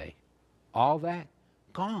passed away. All that,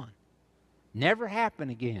 gone. Never happen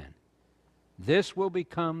again. This will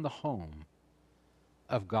become the home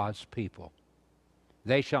of God's people.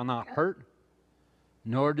 They shall not hurt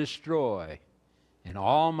nor destroy in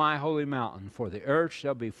all my holy mountain, for the earth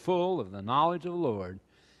shall be full of the knowledge of the Lord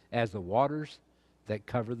as the waters that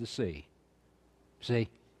cover the sea. See,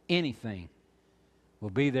 anything will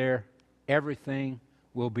be there. Everything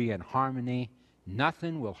will be in harmony.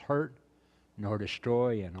 Nothing will hurt nor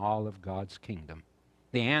destroy in all of God's kingdom.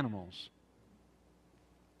 The animals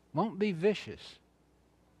won't be vicious.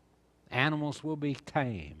 Animals will be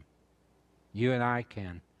tame. You and I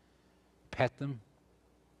can pet them.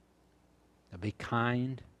 They'll be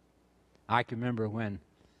kind. I can remember when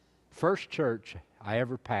first church I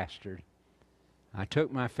ever pastored, I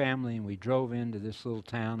took my family and we drove into this little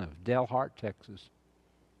town of Delhart, Texas.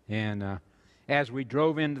 And as we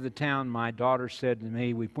drove into the town, my daughter said to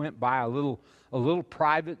me, we went by a little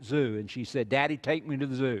private zoo, and she said, Daddy, take me to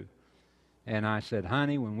the zoo. And I said,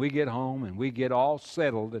 honey, when we get home and we get all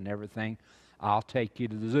settled and everything, I'll take you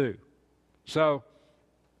to the zoo. So,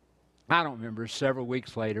 I don't remember, several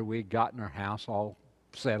weeks later, we had gotten our house all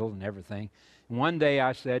settled and everything. And one day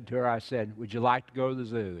I said to her, would you like to go to the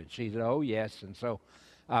zoo? And she said, oh, yes. And so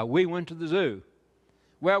we went to the zoo.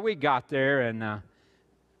 Well, we got there, and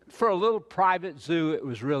for a little private zoo, it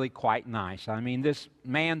was really quite nice. I mean, this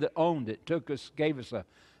man that owned it gave us a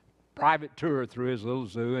private tour through his little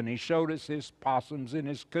zoo, and he showed us his possums and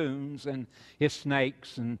his coons and his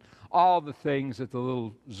snakes and all the things that the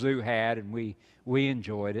little zoo had, and we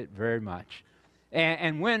enjoyed it very much.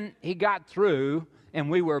 And when he got through and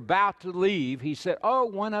we were about to leave, he said, oh,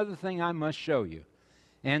 one other thing I must show you.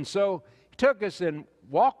 And so he took us and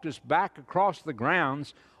walked us back across the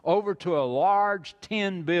grounds over to a large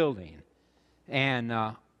tin building.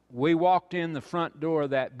 And we walked in the front door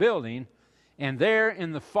of that building, and there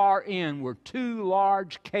in the far end were two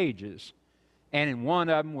large cages. and in one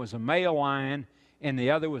of them was a male lion, and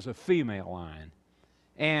the other was a female lion.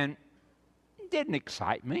 And it didn't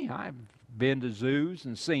excite me. I've been to zoos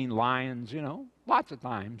and seen lions, lots of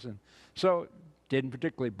times, and so it didn't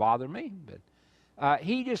particularly bother me. But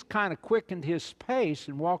he just kind of quickened his pace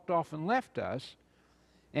and walked off and left us,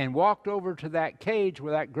 and walked over to that cage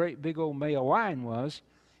where that great big old male lion was,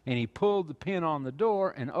 and he pulled the pin on the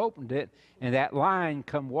door and opened it, and that lion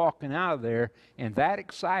come walking out of there, and that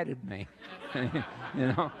excited me.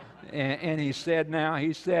 And he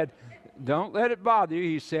said, don't let it bother you.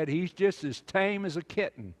 He said, he's just as tame as a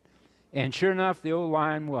kitten. And sure enough, the old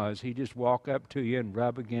lion was. He'd just walk up to you and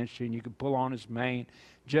rub against you, and you could pull on his mane,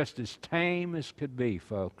 just as tame as could be,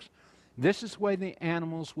 folks. This is the way the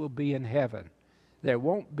animals will be in heaven. There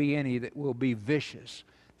won't be any that will be vicious.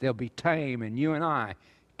 They'll be tame, and you and I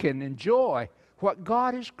can enjoy what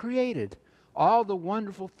God has created, all the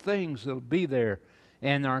wonderful things that'll be there,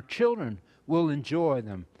 and our children will enjoy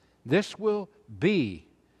them. This will be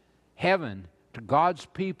heaven to God's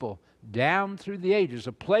people down through the ages,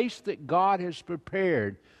 a place that God has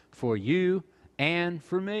prepared for you and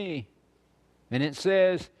for me. And it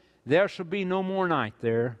says, there shall be no more night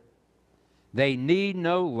there. They need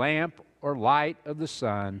no lamp or light of the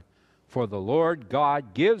sun, for the Lord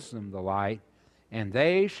God gives them the light, and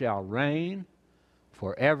they shall reign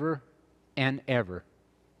forever and ever.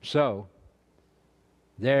 So,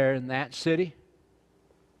 there in that city,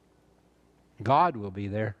 God will be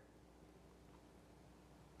there.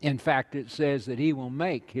 In fact, it says that He will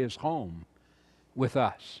make His home with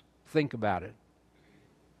us. Think about it.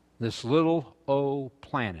 This little old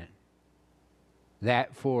planet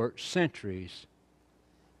that for centuries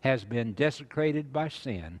has been desecrated by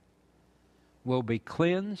sin will be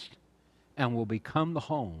cleansed and will become the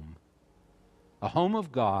home. A home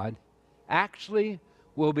of God actually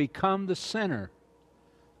will become the center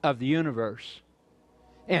of the universe.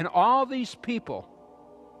 And all these people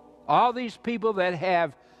that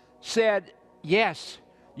have said, yes,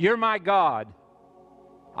 you're my God,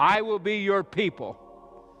 I will be your people,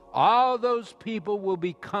 all those people will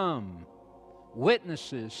become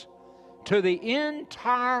witnesses to the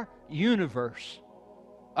entire universe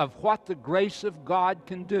of what the grace of God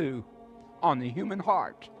can do on the human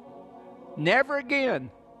heart. Never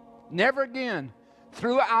again,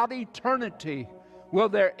 throughout eternity, will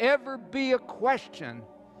there ever be a question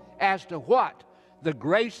as to what the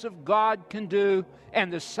grace of God can do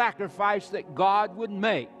and the sacrifice that God would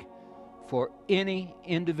make for any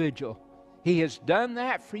individual. He has done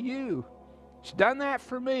that for you. He's done that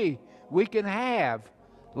for me. We can have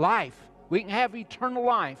life. We can have eternal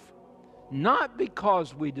life, not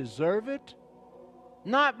because we deserve it,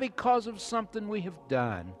 not because of something we have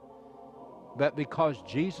done, but because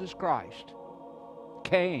Jesus Christ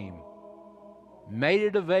came, made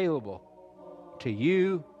it available to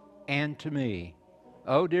you and to me.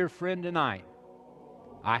 Oh, dear friend, tonight,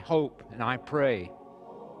 I hope and I pray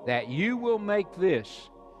that you will make this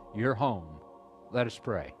your home. Let us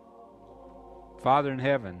pray. Father in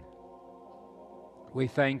heaven, we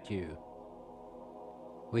thank you.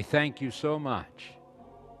 We thank you so much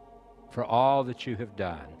for all that you have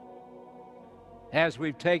done. As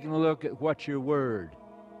we've taken a look at what your word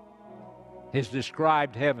has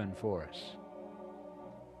described heaven for us,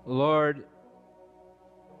 Lord,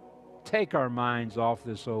 take our minds off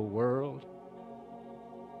this old world.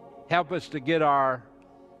 Help us to get our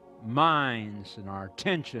minds and our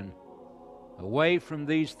attention away from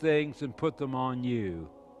these things and put them on you,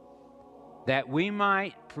 that we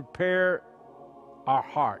might prepare our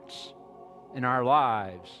hearts and our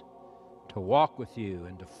lives to walk with you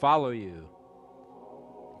and to follow you,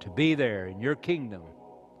 to be there in your kingdom.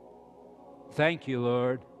 Thank you,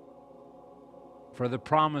 Lord, for the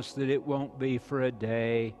promise that it won't be for a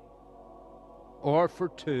day or for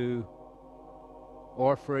 2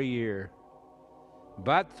 or for a year,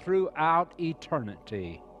 but throughout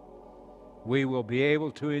eternity we will be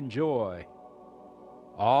able to enjoy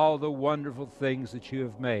all the wonderful things that you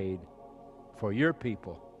have made for your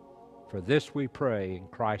people. For this we pray in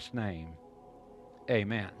Christ's name.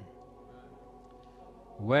 Amen.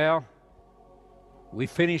 Well, we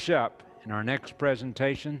finish up in our next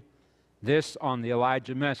presentation this on the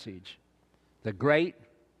Elijah message, the great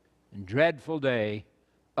and dreadful day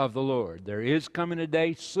of the Lord. There is coming a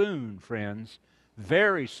day soon, friends,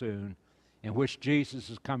 very soon, in which Jesus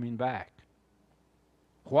is coming back.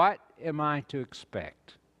 What am I to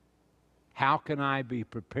expect? How can I be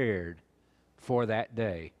prepared for that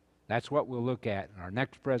day? That's what we'll look at in our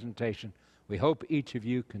next presentation. We hope each of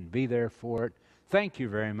you can be there for it. Thank you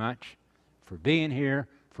very much for being here,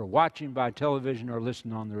 for watching by television or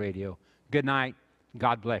listening on the radio. Good night.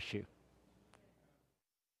 God bless you.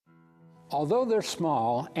 Although they're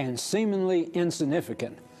small and seemingly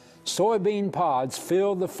insignificant, soybean pods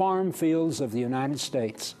fill the farm fields of the United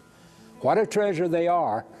States. What a treasure they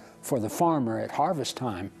are for the farmer at harvest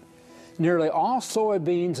time. Nearly all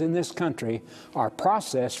soybeans in this country are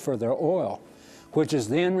processed for their oil, which is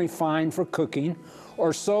then refined for cooking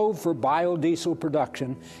or sold for biodiesel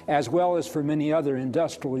production, as well as for many other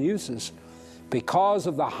industrial uses. Because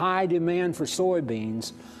of the high demand for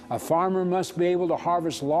soybeans, a farmer must be able to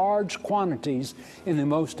harvest large quantities in the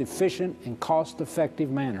most efficient and cost-effective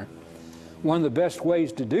manner. One of the best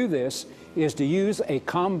ways to do this is to use a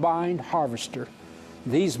combine harvester.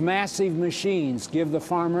 These massive machines give the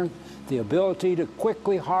farmer the ability to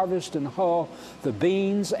quickly harvest and hull the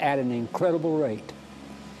beans at an incredible rate.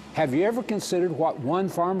 Have you ever considered what one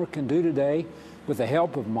farmer can do today with the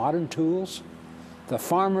help of modern tools? The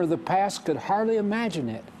farmer of the past could hardly imagine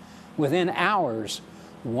it. Within hours,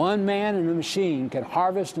 one man and a machine can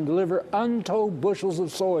harvest and deliver untold bushels of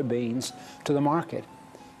soybeans to the market.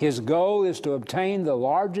 His goal is to obtain the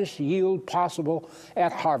largest yield possible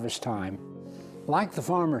at harvest time. Like the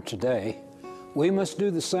farmer today, we must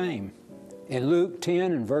do the same. In Luke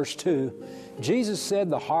 10 and verse 2, Jesus said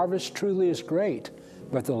the harvest truly is great,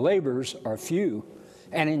 but the laborers are few.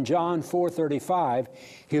 And in John 4:35,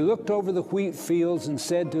 he looked over the wheat fields and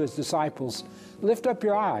said to his disciples, "Lift up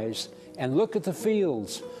your eyes and look at the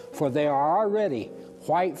fields, for they are already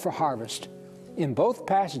white for harvest." In both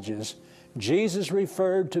passages, Jesus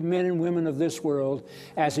referred to men and women of this world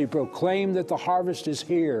as he proclaimed that the harvest is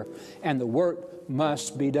here and the work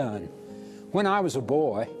must be done. When I was a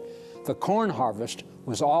boy, the corn harvest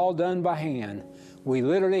was all done by hand. We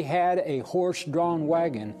literally had a horse-drawn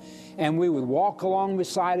wagon, and we would walk along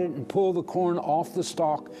beside it and pull the corn off the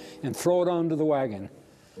stalk and throw it onto the wagon.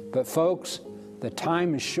 But folks, the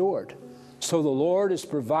time is short, so the Lord has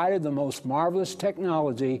provided the most marvelous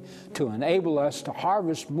technology to enable us to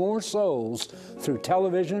harvest more souls through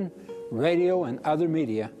television, radio, and other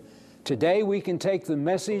media. Today we can take the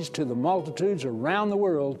message to the multitudes around the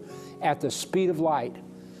world at the speed of light.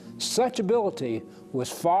 Such ability was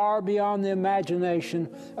far beyond the imagination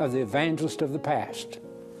of the evangelist of the past.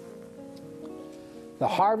 The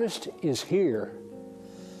harvest is here,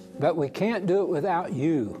 but we can't do it without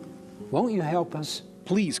you. Won't you help us?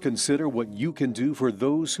 Please consider what you can do for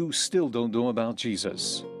those who still don't know about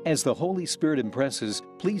Jesus. As the Holy Spirit impresses,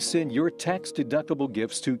 please send your tax-deductible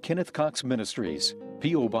gifts to Kenneth Cox Ministries,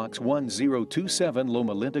 P.O. Box 1027,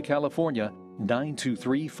 Loma Linda, California,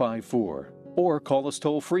 92354. Or call us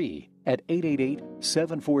toll-free at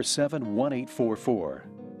 888-747-1844.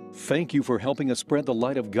 Thank you for helping us spread the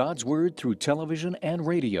light of God's Word through television and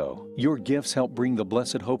radio. Your gifts help bring the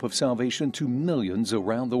blessed hope of salvation to millions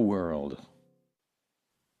around the world.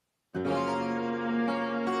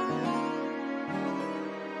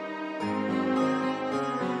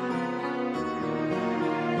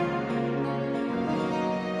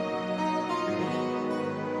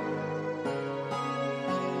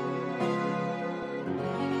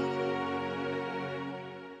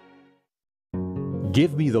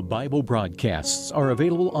 Give Me the Bible broadcasts are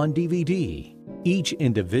available on DVD. Each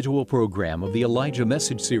individual program of the Elijah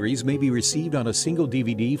Message Series may be received on a single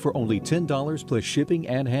DVD for only $10 plus shipping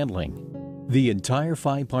and handling. The entire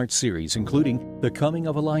 5-part series, including The Coming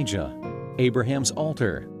of Elijah, Abraham's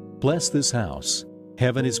Altar, Bless This House,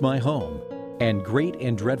 Heaven is My Home, and Great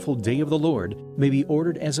and Dreadful Day of the Lord, may be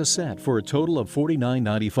ordered as a set for a total of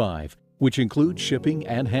 $49.95, which includes shipping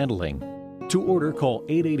and handling. To order, call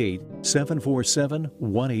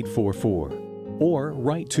 888-747-1844 or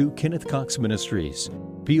write to Kenneth Cox Ministries,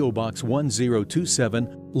 P.O. Box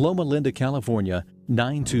 1027, Loma Linda, California,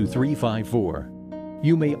 92354.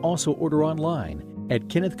 You may also order online at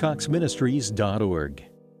kennethcoxministries.org.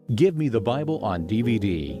 Give Me the Bible on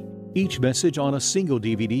DVD, each message on a single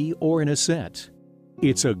DVD or in a set.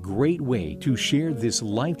 It's a great way to share this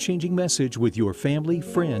life-changing message with your family,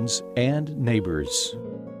 friends, and neighbors.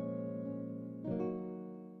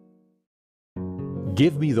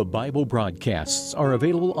 Give Me the Bible broadcasts are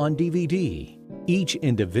available on DVD. Each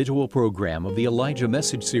individual program of the Elijah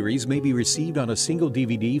Message Series may be received on a single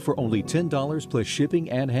DVD for only $10 plus shipping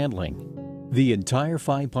and handling. The entire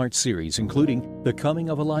 5-part series, including The Coming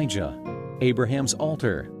of Elijah, Abraham's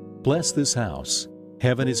Altar, Bless This House,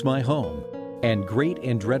 Heaven is My Home, and Great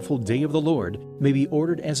and Dreadful Day of the Lord, may be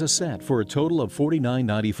ordered as a set for a total of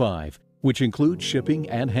 $49.95, which includes shipping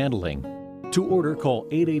and handling. To order, call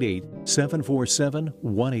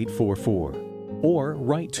 888-747-1844 or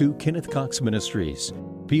write to Kenneth Cox Ministries,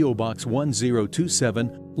 P.O. Box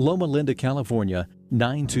 1027, Loma Linda, California,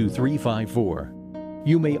 92354.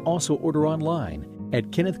 You may also order online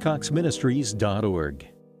at kennethcoxministries.org.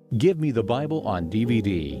 Give Me the Bible on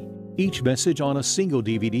DVD. Each message on a single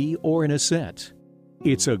DVD or in a set.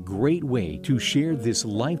 It's a great way to share this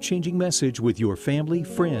life-changing message with your family,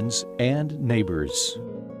 friends, and neighbors.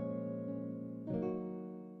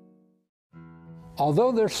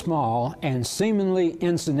 Although they're small and seemingly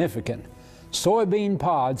insignificant, soybean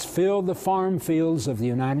pods fill the farm fields of the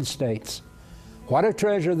United States. What a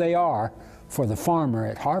treasure they are for the farmer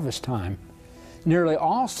at harvest time. Nearly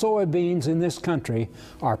all soybeans in this country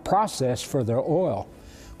are processed for their oil,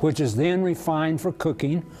 which is then refined for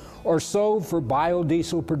cooking or sold for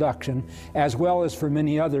biodiesel production, as well as for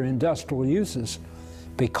many other industrial uses.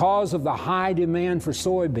 Because of the high demand for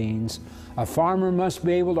soybeans, a farmer must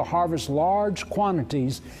be able to harvest large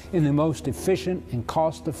quantities in the most efficient and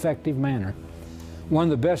cost-effective manner. One of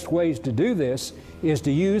the best ways to do this is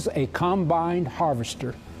to use a combined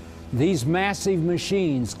harvester. These massive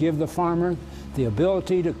machines give the farmer the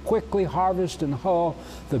ability to quickly harvest and hull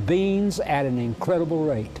the beans at an incredible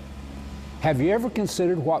rate. Have you ever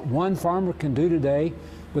considered what one farmer can do today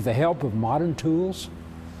with the help of modern tools?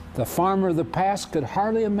 The farmer of the past could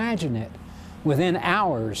hardly imagine it. Within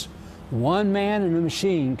hours, one man and a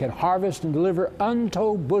machine can harvest and deliver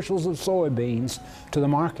untold bushels of soybeans to the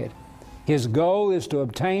market. His goal is to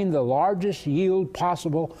obtain the largest yield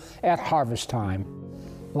possible at harvest time.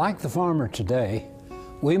 Like the farmer today,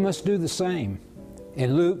 we must do the same.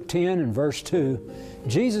 In Luke 10 and verse 2,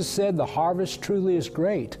 Jesus said the harvest truly is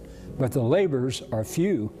great, but the laborers are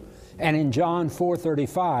few. And in John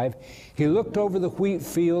 4:35, he looked over the wheat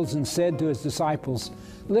fields and said to his disciples,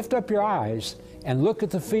 "Lift up your eyes and look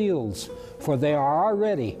at the fields, for they are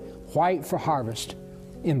already white for harvest."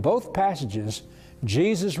 In both passages,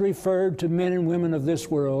 Jesus referred to men and women of this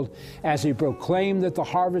world as he proclaimed that the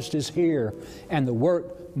harvest is here and the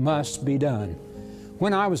work must be done.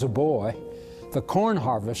 When I was a boy, the corn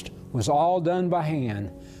harvest was all done by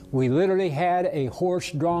hand. We literally had a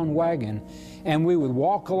horse-drawn wagon, and we would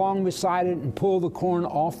walk along beside it and pull the corn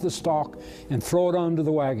off the stalk and throw it onto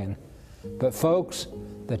the wagon. But folks,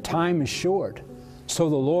 the time is short. So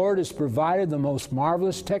the Lord has provided the most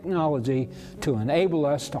marvelous technology to enable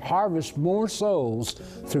us to harvest more souls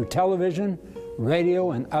through television,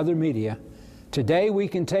 radio, and other media. Today we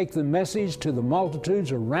can take the message to the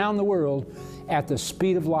multitudes around the world at the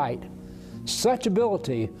speed of light. Such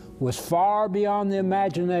ability was far beyond the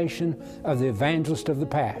imagination of the evangelist of the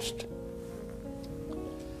past.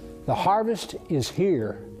 The harvest is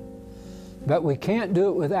here, but we can't do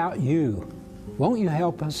it without you. Won't you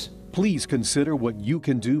help us? Please consider what you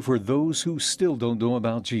can do for those who still don't know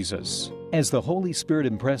about Jesus. As the Holy Spirit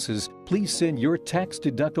impresses, please send your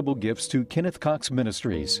tax-deductible gifts to Kenneth Cox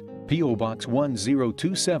Ministries, P.O. Box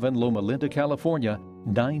 1027, Loma Linda, California,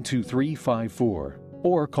 92354.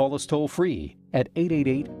 Or call us toll-free at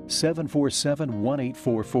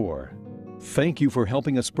 888-747-1844. Thank you for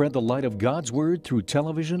helping us spread the light of God's Word through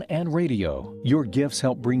television and radio. Your gifts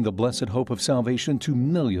help bring the blessed hope of salvation to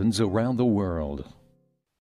millions around the world.